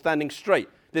pole standing straight.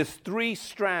 There's 3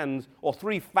 strands or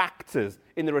 3 factors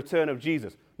in the return of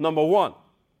Jesus. Number 1,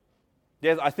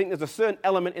 I think there's a certain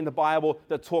element in the Bible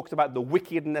that talks about the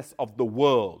wickedness of the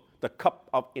world, the cup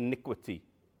of iniquity.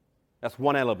 That's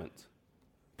one element.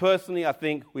 Personally, I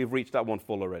think we've reached that one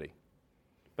full already.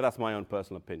 But that's my own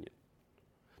personal opinion.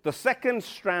 The second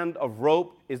strand of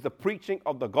rope is the preaching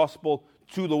of the gospel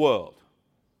to the world.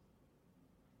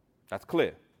 That's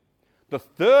clear. The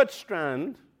third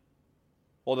strand,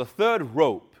 or the third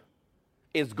rope,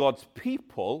 is God's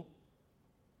people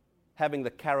having the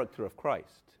character of Christ.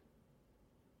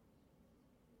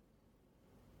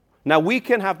 Now, we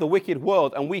can have the wicked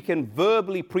world and we can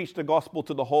verbally preach the gospel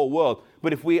to the whole world,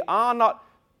 but if we are not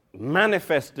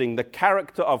manifesting the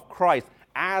character of Christ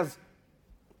as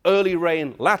early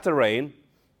rain, latter rain,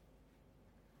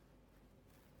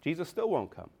 Jesus still won't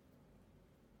come.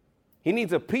 He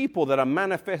needs a people that are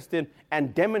manifesting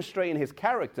and demonstrating his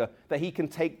character that he can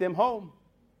take them home.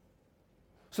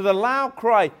 So the loud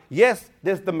cry, yes,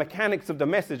 there's the mechanics of the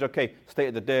message. Okay, state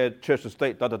of the dead, church of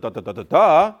state,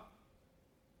 da.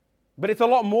 But it's a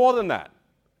lot more than that.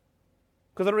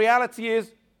 Because the reality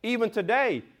is, even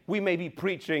today, we may be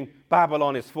preaching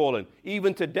Babylon is fallen.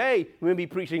 Even today, we may be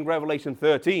preaching Revelation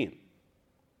 13.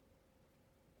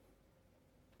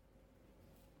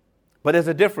 But there's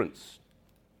a difference.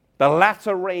 The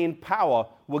latter rain power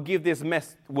will give this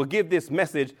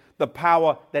message the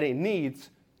power that it needs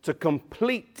to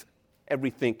complete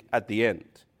everything at the end.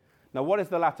 Now, what is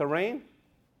the latter rain?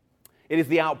 It is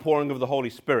the outpouring of the Holy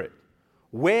Spirit.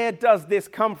 Where does this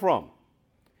come from?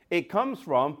 It comes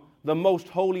from the most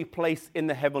holy place in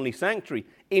the heavenly sanctuary,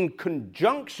 in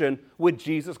conjunction with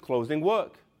Jesus' closing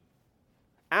work.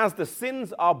 As the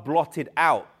sins are blotted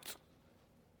out,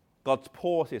 God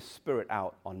pours his Spirit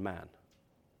out on man.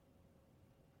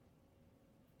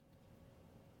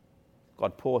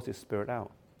 God pours his Spirit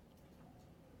out.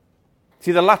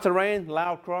 See, the latter rain,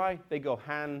 loud cry, they go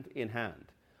hand in hand.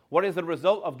 What is the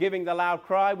result of giving the loud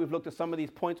cry? We've looked at some of these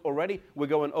points already. We're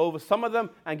going over some of them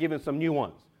and giving some new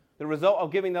ones. The result of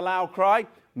giving the loud cry,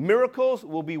 miracles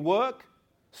will be worked,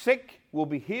 sick will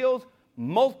be healed,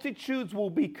 multitudes will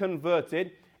be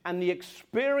converted, and the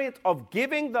experience of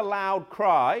giving the loud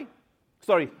cry,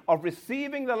 of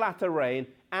receiving the latter rain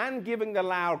and giving the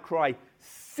loud cry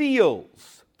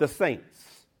seals the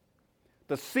saints.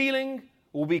 The sealing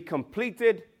will be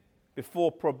completed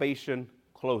before probation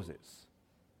closes.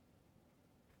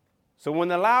 So when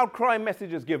the loud cry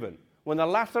message is given, when the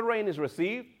latter rain is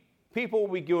received, people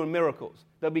will be doing miracles.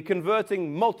 They'll be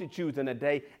converting multitudes in a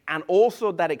day, and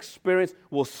also that experience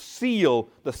will seal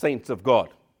the saints of God.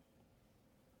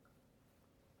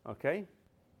 Okay?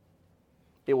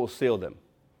 It will seal them.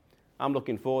 I'm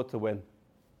looking forward to when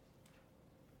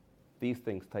these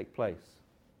things take place.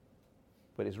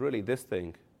 But it's really this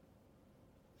thing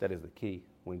that is the key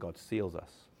when God seals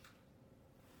us.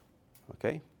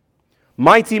 Okay?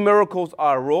 Mighty miracles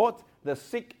are wrought, the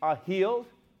sick are healed,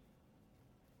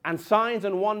 and signs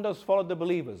and wonders followed the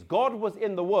believers. God was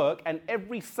in the work, and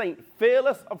every saint,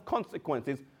 fearless of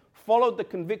consequences, followed the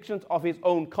convictions of his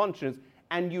own conscience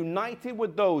and united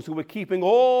with those who were keeping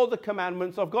all the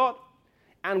commandments of God.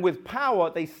 And with power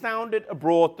they sounded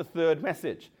abroad the third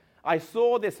message. I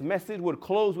saw this message would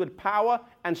close with power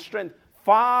and strength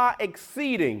far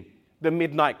exceeding the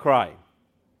midnight cry.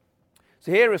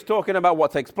 So here is talking about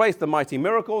what takes place, the mighty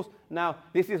miracles. Now,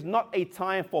 this is not a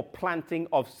time for planting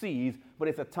of seeds, but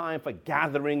it's a time for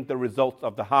gathering the results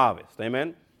of the harvest.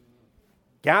 Amen?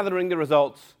 Gathering the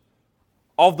results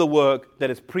of the work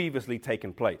that has previously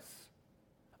taken place.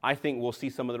 I think we'll see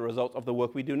some of the results of the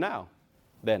work we do now,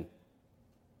 then.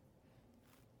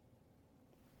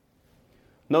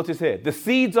 Notice here, the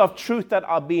seeds of truth that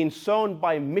are being sown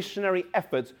by missionary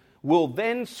efforts will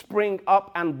then spring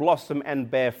up and blossom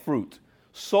and bear fruit.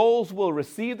 Souls will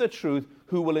receive the truth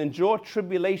who will endure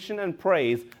tribulation and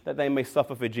praise that they may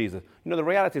suffer for Jesus. You know, the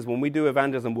reality is when we do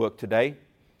evangelism work today,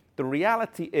 the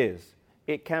reality is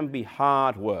it can be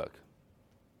hard work.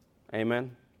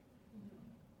 Amen?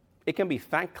 It can be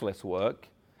thankless work.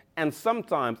 And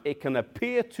sometimes it can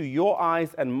appear to your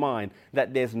eyes and mine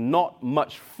that there's not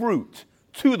much fruit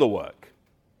to the work.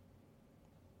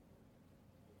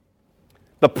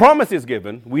 The promise is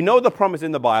given. We know the promise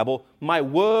in the Bible. My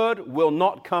word will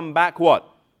not come back what?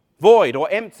 Void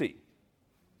or empty.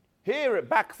 Here it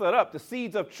backs that up. The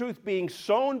seeds of truth being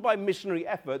sown by missionary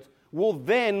efforts will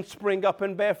then spring up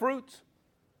and bear fruit.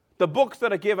 The books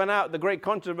that are given out, the great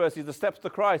controversies, the steps to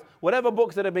Christ, whatever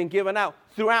books that have been given out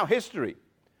throughout history,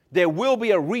 there will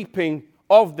be a reaping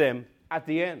of them at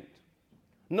the end.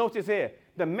 Notice here,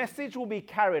 the message will be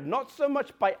carried not so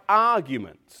much by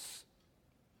arguments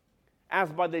as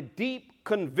by the deep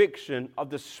conviction of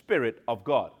the Spirit of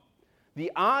God.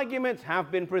 The arguments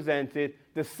have been presented,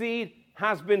 the seed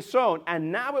has been sown,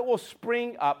 and now it will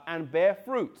spring up and bear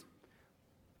fruit.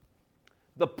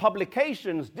 The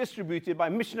publications distributed by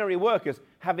missionary workers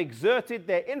have exerted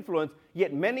their influence,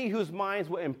 yet many whose minds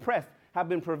were impressed have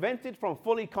been prevented from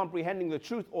fully comprehending the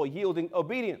truth or yielding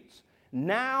obedience.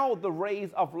 Now the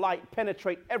rays of light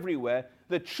penetrate everywhere.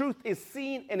 The truth is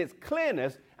seen in its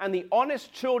clearness, and the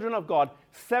honest children of God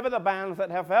sever the bands that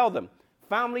have held them.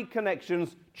 Family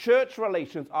connections, church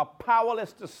relations are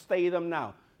powerless to stay them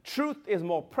now. Truth is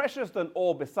more precious than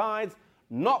all besides.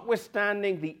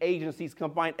 Notwithstanding the agencies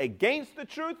combined against the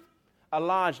truth, a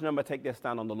large number take their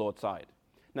stand on the Lord's side.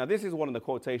 Now, this is one of the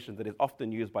quotations that is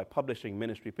often used by publishing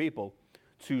ministry people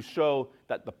to show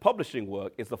that the publishing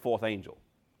work is the fourth angel,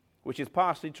 which is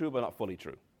partially true but not fully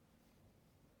true.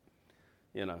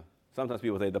 You know, sometimes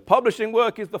people say the publishing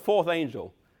work is the fourth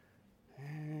angel.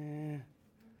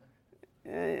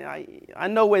 I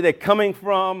know where they're coming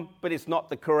from, but it's not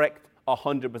the correct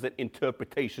 100%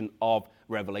 interpretation of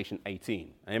Revelation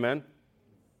 18. Amen?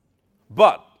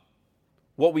 But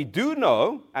what we do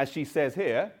know, as she says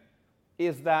here,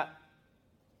 is that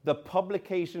the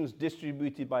publications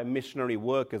distributed by missionary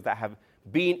workers that have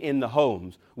been in the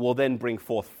homes will then bring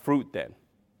forth fruit then.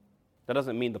 That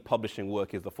doesn't mean the publishing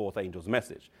work is the fourth angel's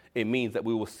message. It means that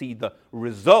we will see the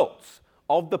results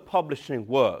of the publishing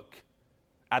work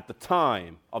at the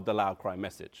time of the loud cry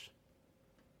message.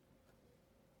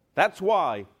 That's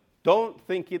why don't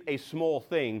think it a small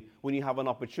thing when you have an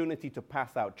opportunity to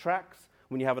pass out tracts,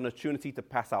 when you have an opportunity to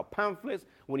pass out pamphlets,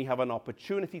 when you have an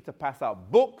opportunity to pass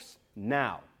out books,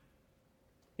 now.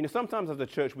 You know, sometimes as a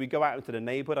church, we go out into the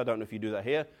neighborhood. I don't know if you do that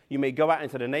here. You may go out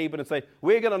into the neighborhood and say,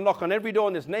 we're going to knock on every door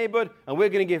in this neighborhood, and we're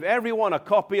going to give everyone a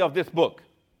copy of this book.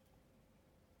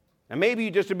 And maybe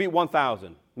you distribute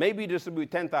 1,000. Maybe you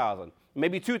distribute 10,000.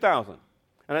 Maybe 2,000.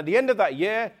 And at the end of that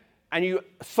year, and you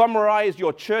summarize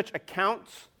your church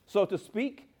accounts, so to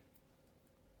speak,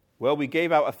 well, we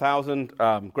gave out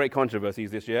 1,000 great controversies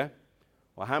this year.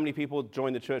 Well, how many people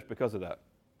joined the church because of that?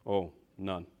 Oh,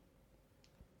 none.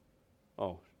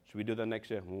 Oh, should we do that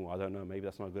next year? I don't know. Maybe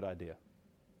that's not a good idea.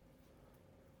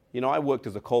 You know, I worked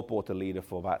as a colporteur leader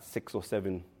for about 6 or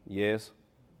 7 years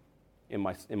in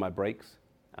my breaks,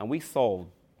 and we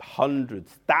sold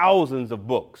hundreds, thousands of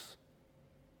books.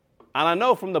 And I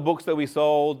know from the books that we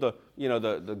sold,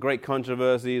 the great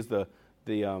controversies, the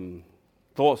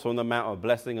Thoughts from the Mount of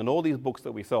Blessing, and all these books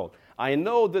that we sold, I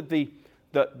know that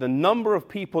the number of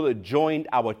people that joined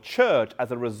our church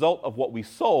as a result of what we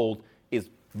sold is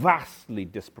vastly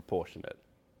disproportionate.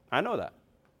 I know that.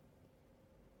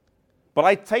 But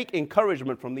I take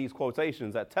encouragement from these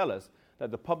quotations that tell us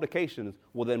that the publications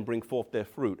will then bring forth their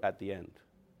fruit at the end.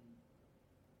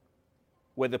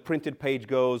 Where the printed page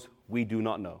goes, we do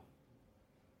not know.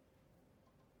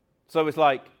 So it's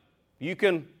like, you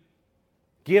can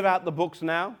give out the books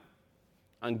now,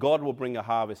 and God will bring a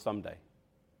harvest someday.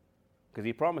 Because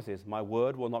he promises, my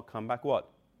word will not come back what?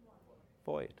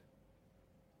 Void.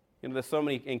 You know, there's so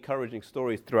many encouraging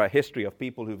stories throughout history of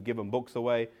people who've given books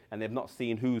away, and they've not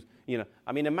seen who's,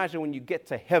 I mean, imagine when you get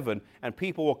to heaven, and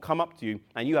people will come up to you,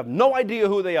 and you have no idea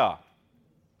who they are.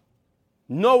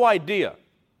 No idea.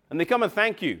 And they come and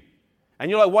thank you.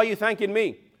 And you're like, why are you thanking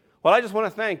me? Well, I just want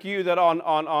to thank you that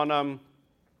on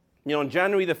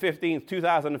January the 15th,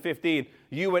 2015,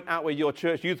 you went out with your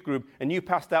church youth group and you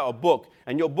passed out a book,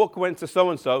 and your book went to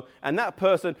so-and-so, and that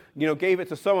person, gave it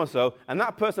to so-and-so, and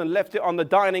that person left it on the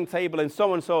dining table in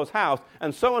so-and-so's house,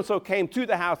 and so-and-so came to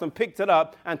the house and picked it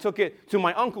up and took it to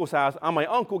my uncle's house, and my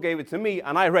uncle gave it to me,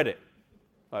 and I read it.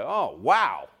 Like, oh,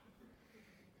 wow.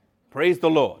 Praise the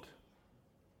Lord.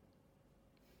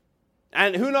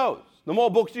 And who knows? The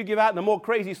more books you give out, the more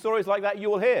crazy stories like that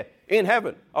you will hear in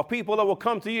heaven of people that will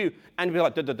come to you and be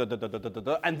like,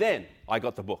 and then I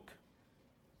got the book.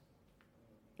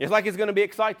 It's like it's going to be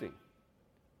exciting.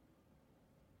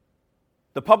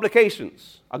 The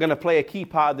publications are going to play a key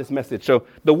part of this message. So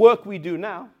the work we do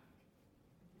now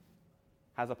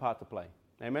has a part to play.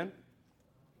 Amen?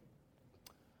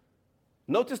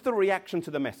 Notice the reaction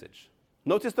to the message.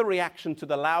 Notice the reaction to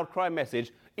the loud cry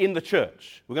message in the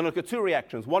church. We're going to look at two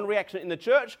reactions. One reaction in the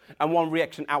church and one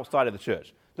reaction outside of the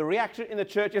church. The reaction in the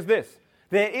church is this.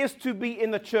 There is to be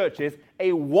in the churches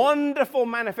a wonderful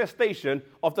manifestation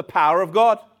of the power of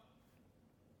God.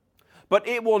 But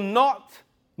it will not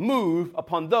move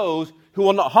upon those who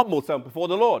will not humble themselves before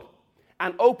the Lord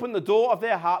and open the door of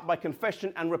their heart by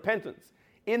confession and repentance.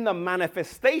 In the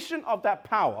manifestation of that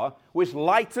power, which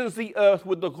lightens the earth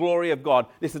with the glory of God,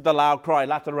 this is the loud cry,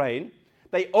 latter rain,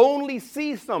 they only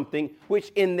see something which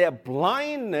in their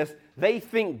blindness they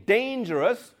think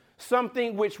dangerous,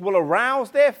 something which will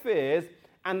arouse their fears,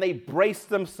 and they brace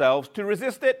themselves to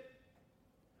resist it.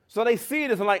 So they see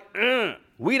this and like,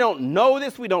 we don't know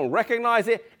this, we don't recognize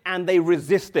it, and they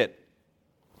resist it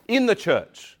in the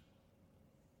church.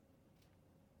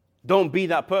 Don't be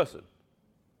that person.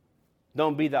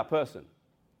 Don't be that person.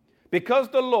 Because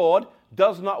the Lord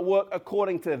does not work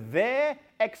according to their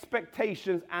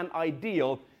expectations and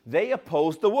ideal, they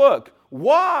oppose the work.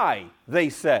 Why, they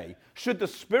say?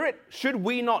 Should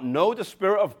we not know the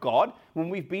Spirit of God when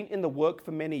we've been in the work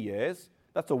for many years?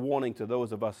 That's a warning to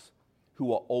those of us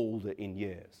who are older in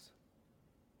years.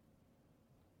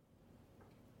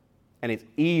 And it's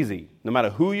easy, no matter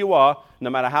who you are, no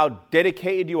matter how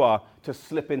dedicated you are, to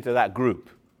slip into that group.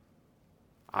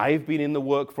 I've been in the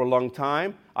work for a long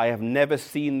time. I have never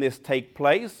seen this take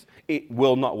place. It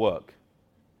will not work.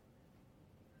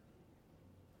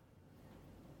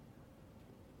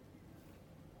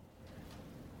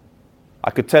 I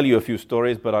could tell you a few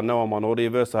stories, but I know I'm on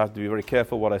audioverse, so I have to be very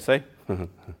careful what I say. But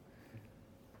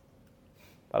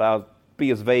I'll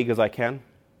be as vague as I can.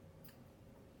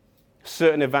 A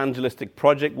certain evangelistic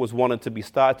project was wanted to be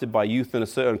started by youth in a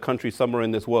certain country somewhere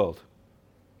in this world.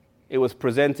 It was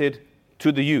presented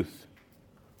to the youth.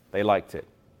 They liked it.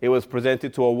 It was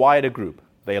presented to a wider group.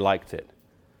 They liked it.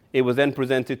 It was then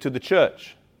presented to the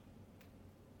church.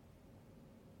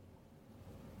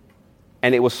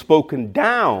 And it was spoken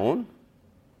down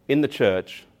in the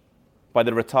church by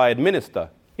the retired minister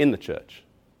in the church,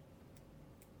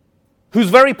 who's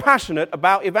very passionate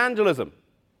about evangelism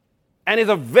and is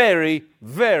a very,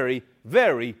 very,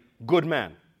 very good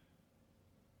man.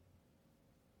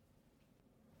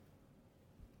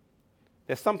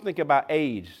 There's something about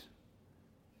age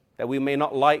that we may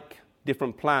not like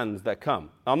different plans that come.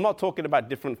 Now, I'm not talking about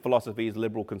different philosophies,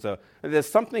 liberal, conservative. There's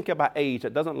something about age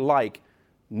that doesn't like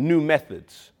new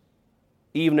methods,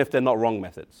 even if they're not wrong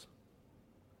methods.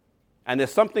 And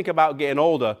there's something about getting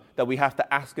older that we have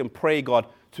to ask and pray God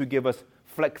to give us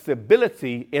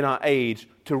flexibility in our age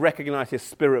to recognize His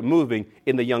Spirit moving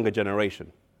in the younger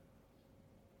generation.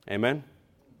 Amen?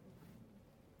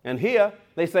 And here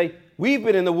they say, we've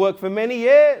been in the work for many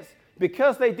years.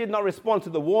 Because they did not respond to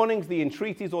the warnings, the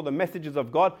entreaties, or the messages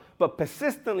of God, but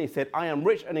persistently said, I am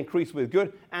rich and increase with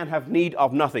good and have need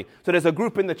of nothing. So there's a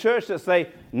group in the church that say,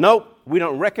 nope, we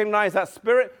don't recognize that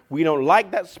spirit, we don't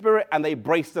like that spirit, and they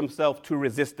brace themselves to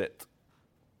resist it.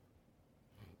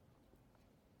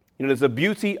 You know, there's a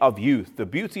beauty of youth. The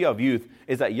beauty of youth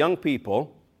is that young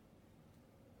people,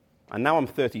 and now I'm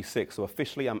 36, so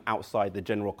officially I'm outside the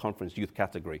general conference youth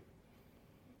category.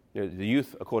 You know, the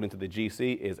youth, according to the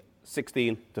GC, is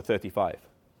 16 to 35,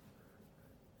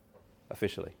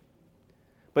 officially.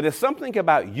 But there's something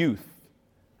about youth,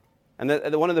 and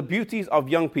one of the beauties of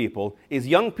young people is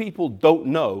young people don't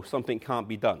know something can't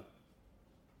be done.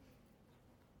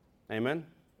 Amen?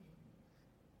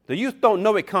 The youth don't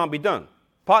know it can't be done,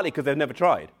 partly because they've never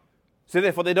tried. So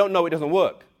therefore they don't know it doesn't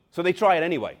work, so they try it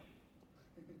anyway.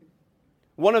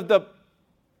 One of the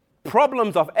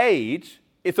problems of age,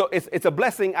 it's a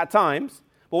blessing at times,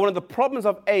 but one of the problems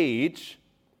of age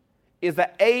is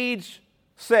that age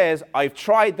says, I've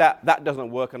tried that, that doesn't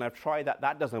work, and I've tried that,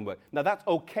 that doesn't work. Now, that's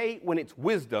okay when it's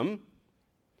wisdom.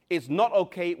 It's not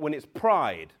okay when it's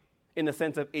pride, in the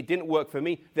sense of it didn't work for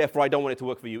me, therefore I don't want it to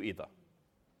work for you either.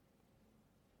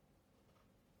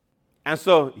 And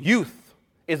so youth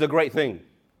is a great thing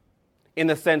in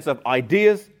the sense of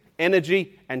ideas,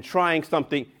 energy, and trying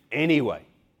something anyway.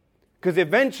 Because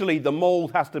eventually the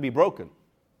mold has to be broken.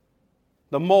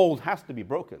 The mold has to be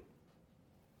broken.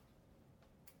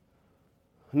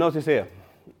 Notice here,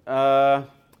 the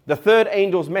third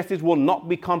angel's message will not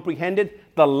be comprehended.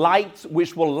 The light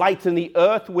which will lighten the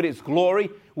earth with its glory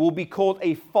will be called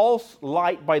a false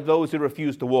light by those who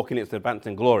refuse to walk in its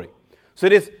advancing glory. So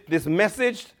this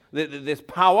message, this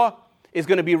power, is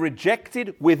going to be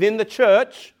rejected within the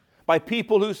church by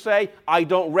people who say, I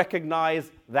don't recognize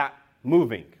that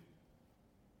moving.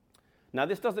 Now,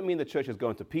 this doesn't mean the church is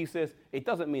going to pieces. It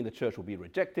doesn't mean the church will be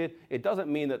rejected. It doesn't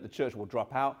mean that the church will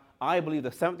drop out. I believe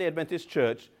the Seventh-day Adventist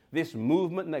Church, this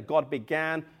movement that God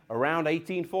began around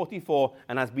 1844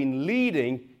 and has been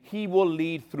leading, he will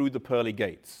lead through the pearly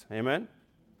gates. Amen?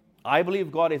 I believe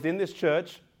God is in this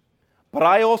church, but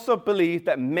I also believe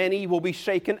that many will be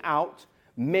shaken out.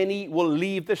 Many will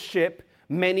leave the ship.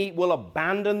 Many will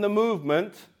abandon the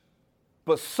movement.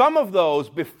 But some of those,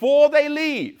 before they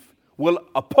leave, will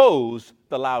oppose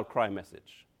the loud cry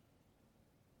message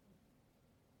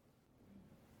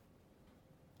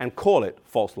and call it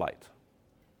false light.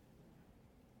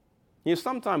 You know,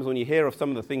 sometimes when you hear of some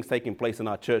of the things taking place in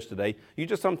our church today, you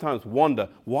just sometimes wonder,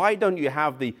 why don't you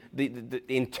have the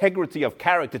integrity of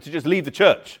character to just leave the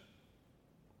church?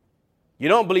 You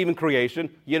don't believe in creation.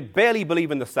 You barely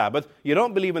believe in the Sabbath. You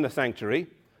don't believe in the sanctuary.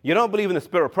 You don't believe in the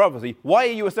spirit of prophecy. Why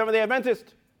are you a Seventh-day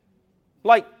Adventist?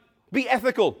 Like, be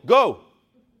ethical. Go.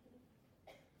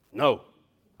 No,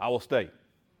 I will stay.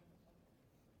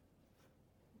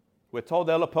 We're told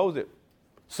they'll oppose it.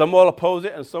 Some will oppose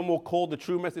it, and some will call the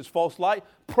true message false light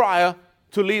prior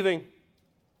to leaving.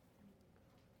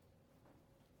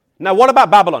 Now, what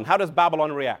about Babylon? How does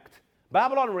Babylon react?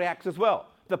 Babylon reacts as well.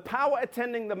 The power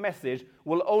attending the message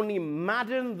will only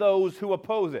madden those who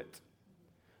oppose it.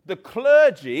 The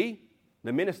clergy,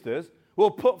 the ministers,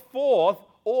 will put forth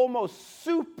almost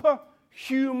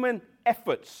superhuman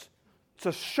efforts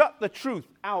to shut the truth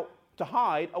out, to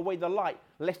hide away the light,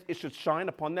 lest it should shine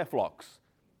upon their flocks.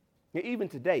 Now, even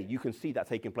today, you can see that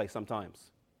taking place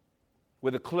sometimes,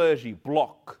 where the clergy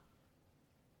block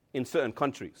in certain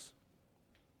countries.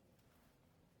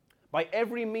 By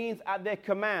every means at their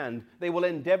command, they will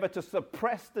endeavor to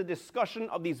suppress the discussion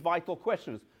of these vital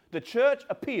questions. The church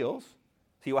appeals,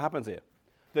 see what happens here.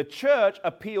 The church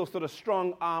appeals to the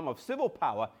strong arm of civil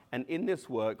power, and in this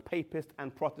work, Papists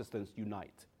and Protestants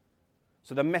unite.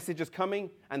 So the message is coming,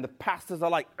 and the pastors are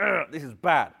like, this is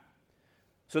bad.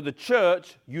 So the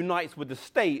church unites with the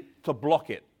state to block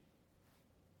it.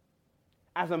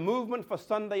 As a movement for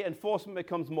Sunday enforcement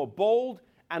becomes more bold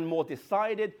and more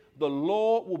decided, the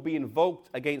law will be invoked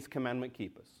against commandment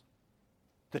keepers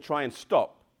to try and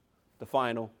stop the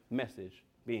final message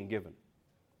being given.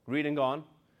 Reading on,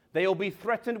 they will be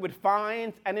threatened with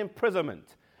fines and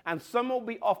imprisonment, and some will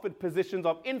be offered positions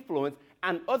of influence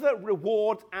and other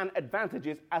rewards and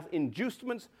advantages as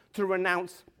inducements to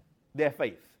renounce their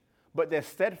faith. But their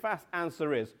steadfast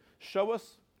answer is, show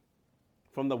us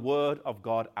from the word of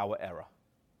God our error.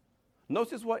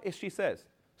 Notice what she says.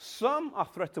 Some are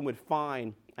threatened with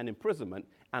fine and imprisonment,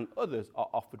 and others are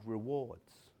offered rewards.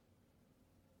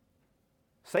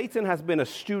 Satan has been a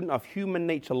student of human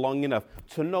nature long enough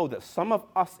to know that some of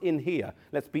us in here,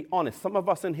 let's be honest, some of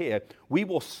us in here, we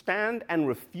will stand and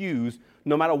refuse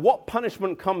no matter what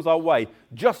punishment comes our way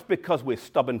just because we're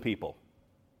stubborn people.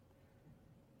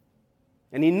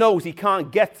 And he knows he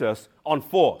can't get us on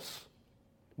force.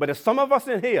 But there's some of us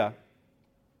in here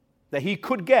that he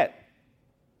could get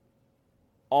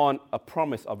on a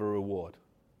promise of a reward.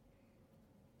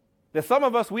 There's some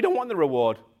of us, we don't want the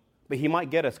reward, but he might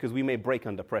get us because we may break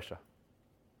under pressure.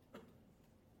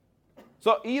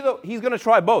 So either he's going to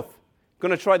try both.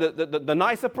 Going to try the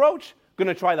nice approach, going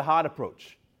to try the hard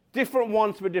approach. Different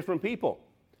ones for different people.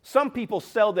 Some people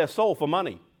sell their soul for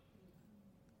money.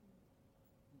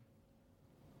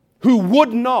 Who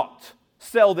would not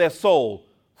sell their soul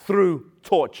through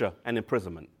torture and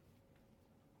imprisonment.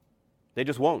 They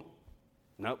just won't.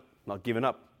 Nope, not giving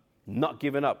up. Not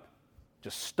giving up.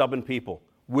 Just stubborn people.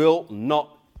 Will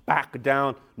not back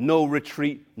down. No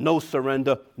retreat. No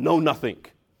surrender. No nothing.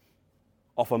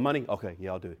 Offer money? Okay,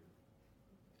 yeah, I'll do it.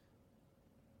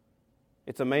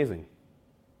 It's amazing.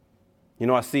 You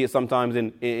know, I see it sometimes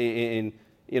in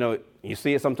you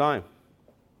see it sometimes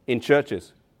in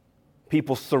churches.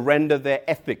 People surrender their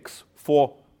ethics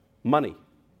for money.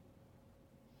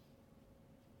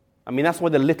 I mean, that's why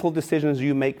the little decisions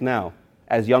you make now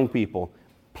as young people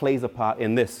plays a part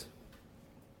in this.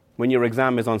 When your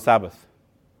exam is on Sabbath,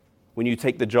 when you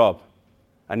take the job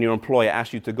and your employer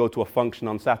asks you to go to a function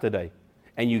on Saturday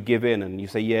and you give in and you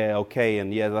say, yeah, okay,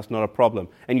 and yeah, that's not a problem.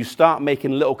 And you start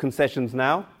making little concessions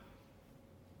now,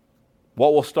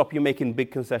 what will stop you making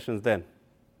big concessions then?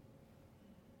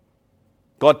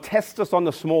 God tests us on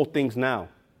the small things now.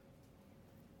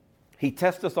 He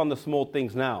tests us on the small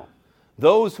things now.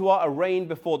 Those who are arraigned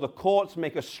before the courts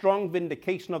make a strong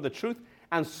vindication of the truth,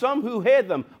 and some who hear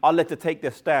them are led to take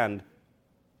their stand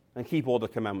and keep all the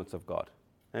commandments of God.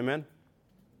 Amen?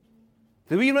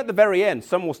 So even at the very end,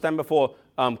 some will stand before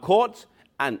courts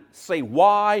and say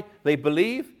why they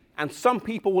believe, and some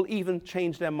people will even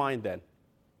change their mind then.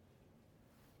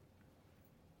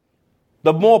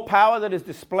 The more power that is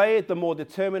displayed, the more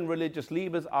determined religious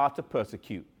leaders are to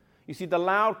persecute. You see, the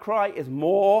loud cry is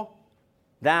more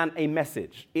than a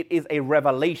message. It is a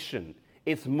revelation.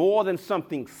 It's more than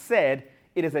something said.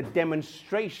 It is a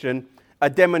demonstration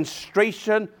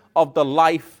of the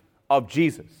life of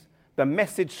Jesus. The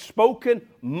message spoken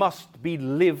must be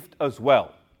lived as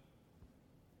well.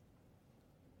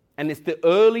 And it's the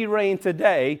early rain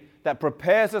today that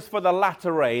prepares us for the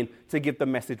latter rain to give the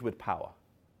message with power.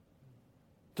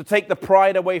 To take the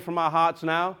pride away from our hearts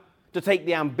now, to take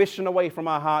the ambition away from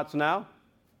our hearts now,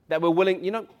 that we're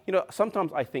willing,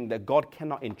 sometimes I think that God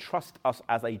cannot entrust us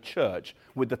as a church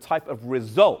with the type of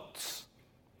results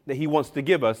that he wants to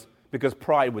give us because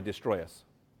pride would destroy us.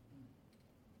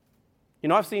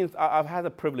 I've had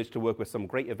the privilege to work with some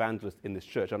great evangelists in this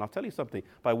church, and I'll tell you something,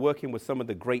 by working with some of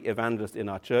the great evangelists in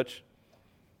our church,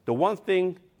 the one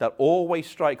thing that always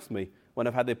strikes me when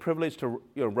I've had the privilege to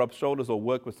rub shoulders or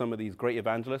work with some of these great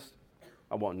evangelists,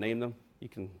 I won't name them, you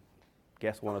can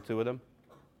guess one or two of them,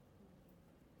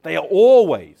 they are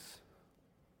always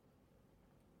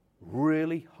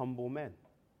really humble men.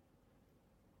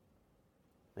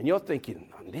 And you're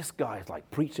thinking, this guy is like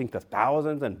preaching to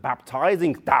thousands and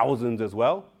baptizing thousands as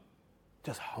well.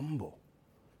 Just humble,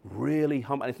 really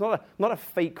humble. And it's not a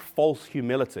fake, false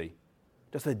humility,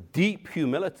 just a deep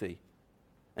humility.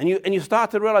 And you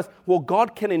start to realize, well,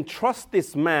 God can entrust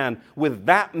this man with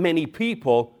that many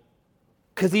people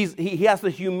because he has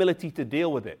the humility to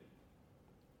deal with it.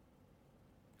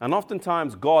 And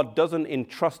oftentimes, God doesn't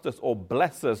entrust us or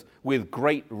bless us with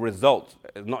great results.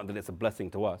 Not that it's a blessing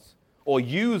to us. Or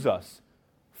use us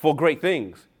for great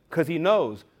things. Because he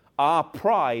knows our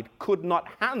pride could not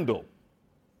handle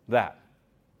that.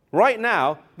 Right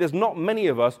now, there's not many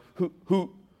of us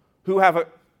who have a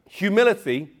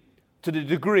humility to the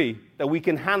degree that we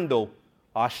can handle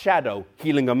our shadow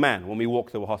healing a man when we walk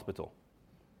through a hospital.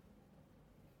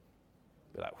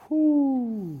 You're like,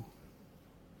 whoo.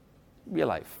 You're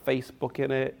like Facebooking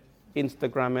it,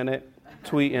 Instagramming it,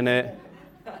 tweeting it,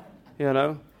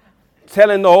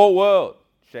 telling the whole world,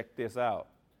 check this out.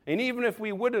 And even if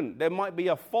we wouldn't, there might be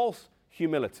a false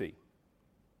humility.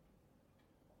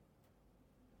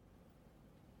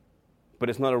 But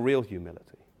it's not a real humility.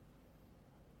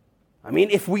 I mean,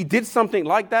 if we did something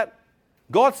like that,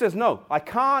 God says, no, I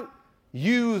can't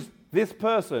use this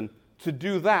person to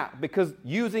do that because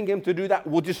using him to do that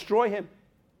will destroy him.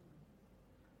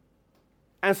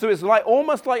 And so it's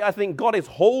almost like I think God is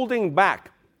holding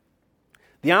back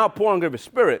the outpouring of his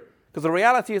Spirit, because the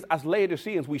reality is, as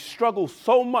Laodiceans, we struggle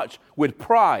so much with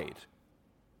pride,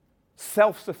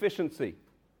 self-sufficiency.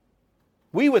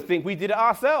 We would think we did it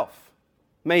ourselves.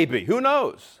 Maybe. Who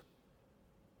knows?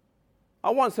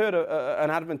 I once heard an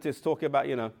Adventist talk about,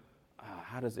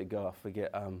 how does it go? I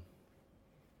forget.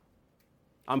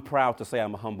 I'm proud to say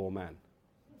I'm a humble man.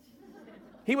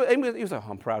 He was like,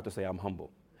 I'm proud to say I'm humble.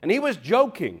 And he was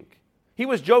joking. He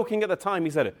was joking at the time.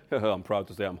 He said it. I'm proud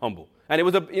to say I'm humble. And it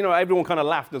was, everyone kind of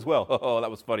laughed as well. Oh,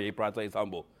 that was funny. He proud to say he's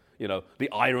humble.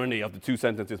 The irony of the two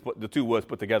sentences, the two words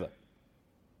put together.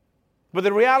 But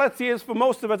the reality is, for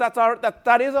most of us,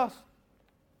 that is us.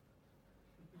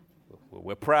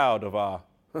 We're proud of our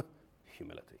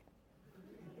humility.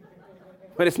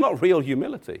 But it's not real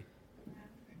humility.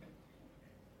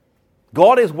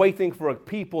 God is waiting for a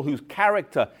people whose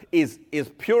character is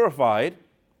purified,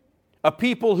 a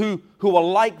people who are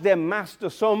like their master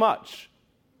so much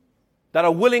that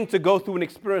are willing to go through an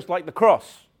experience like the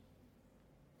cross,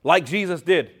 like Jesus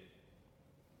did.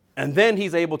 And then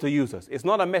he's able to use us. It's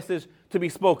not a message to be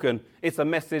spoken, it's a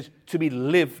message to be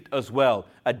lived as well,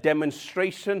 a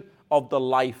demonstration of the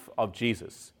life of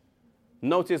Jesus.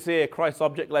 Notice here, Christ's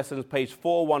Object Lessons, page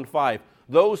 415.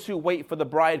 Those who wait for the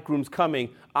bridegroom's coming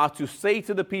are to say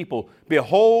to the people,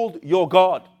 behold your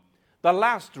God. The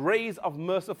last rays of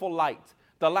merciful light,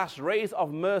 the last rays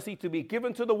of mercy to be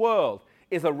given to the world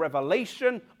is a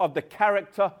revelation of the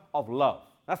character of love.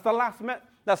 That's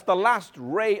the last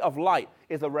ray of light,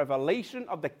 is a revelation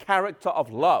of the character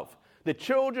of love. The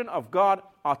children of God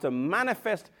are to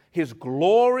manifest his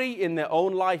glory in their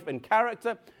own life and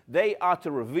character. They are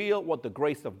to reveal what the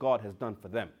grace of God has done for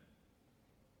them.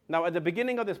 Now, at the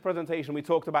beginning of this presentation, we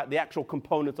talked about the actual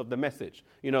components of the message.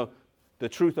 The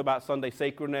truth about Sunday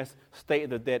sacredness, state of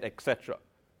the dead, etc.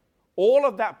 All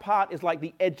of that part is like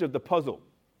the edge of the puzzle.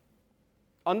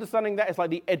 Understanding that is like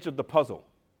the edge of the puzzle.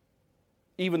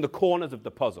 Even the corners of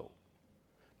the puzzle.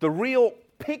 The real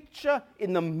picture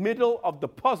in the middle of the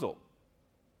puzzle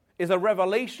is a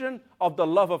revelation of the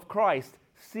love of Christ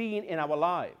seen in our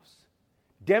lives,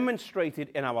 demonstrated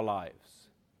in our lives,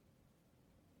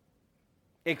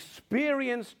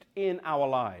 experienced in our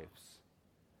lives.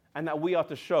 and that we are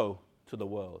to show to the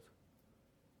world.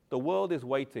 The world is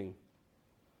waiting,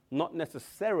 not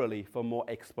necessarily for more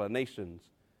explanations.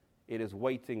 It is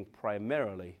waiting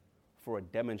primarily for a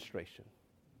demonstration.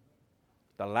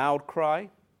 The loud cry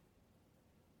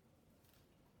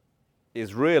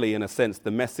is really, in a sense,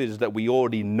 the message that we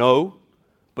already know,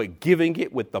 but giving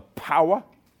it with the power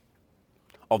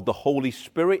of the Holy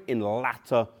Spirit in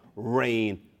latter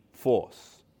rain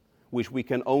force, which we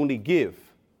can only give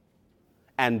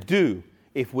and do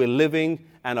if we're living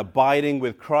and abiding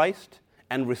with Christ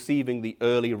and receiving the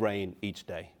early rain each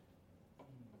day.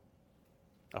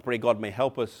 I pray God may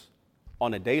help us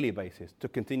on a daily basis to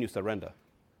continue surrender.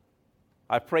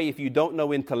 I pray if you don't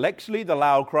know intellectually the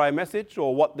loud cry message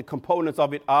or what the components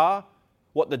of it are,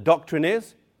 what the doctrine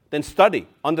is, then study,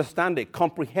 understand it,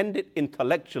 comprehend it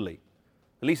intellectually.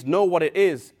 At least know what it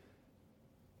is,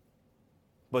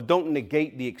 but don't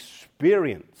negate the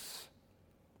experience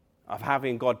of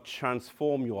having God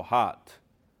transform your heart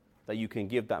that you can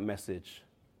give that message.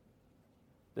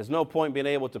 There's no point being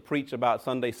able to preach about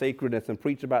Sunday sacredness and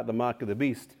preach about the mark of the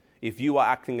beast if you are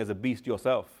acting as a beast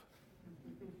yourself.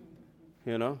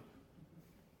 You know?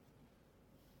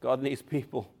 God needs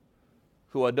people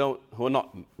who are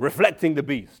not reflecting the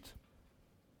beast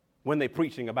when they're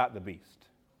preaching about the beast,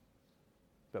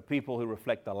 but people who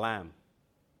reflect the Lamb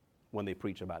when they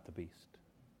preach about the beast.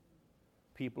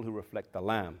 People who reflect the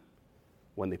Lamb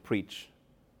when they preach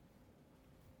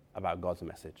about God's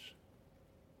message.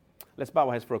 Let's bow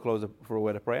our heads for a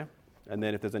word of prayer, and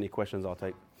then if there's any questions, I'll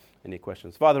take any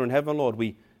questions. Father in heaven, Lord,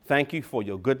 we thank you for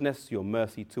your goodness, your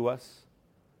mercy to us.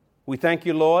 We thank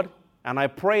you, Lord, and I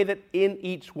pray that in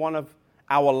each one of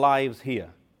our lives here,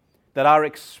 that our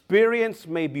experience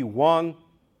may be one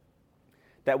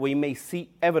that we may see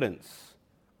evidence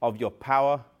of your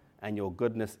power and your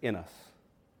goodness in us.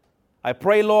 I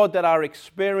pray, Lord, that our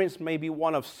experience may be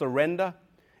one of surrender,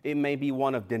 it may be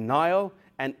one of denial,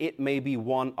 and it may be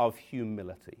one of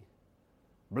humility.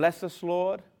 Bless us,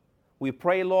 Lord. We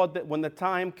pray, Lord, that when the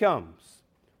time comes,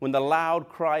 when the loud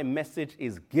cry message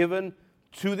is given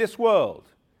to this world,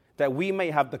 that we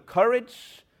may have the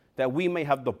courage, that we may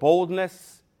have the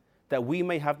boldness, that we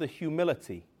may have the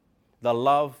humility, the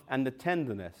love and the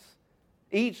tenderness,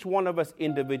 each one of us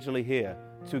individually here,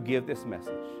 to give this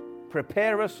message.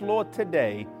 Prepare us, Lord,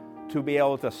 today to be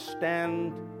able to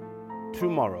stand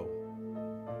tomorrow,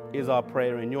 is our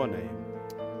prayer in your name.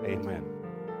 Amen.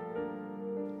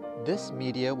 This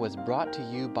media was brought to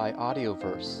you by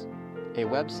Audioverse, a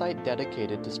website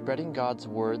dedicated to spreading God's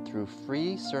Word through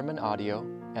free sermon audio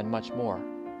and much more.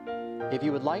 If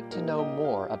you would like to know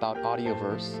more about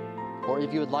Audioverse, or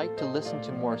if you would like to listen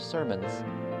to more sermons,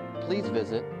 please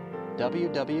visit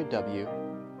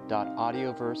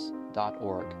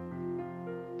www.audioverse.org.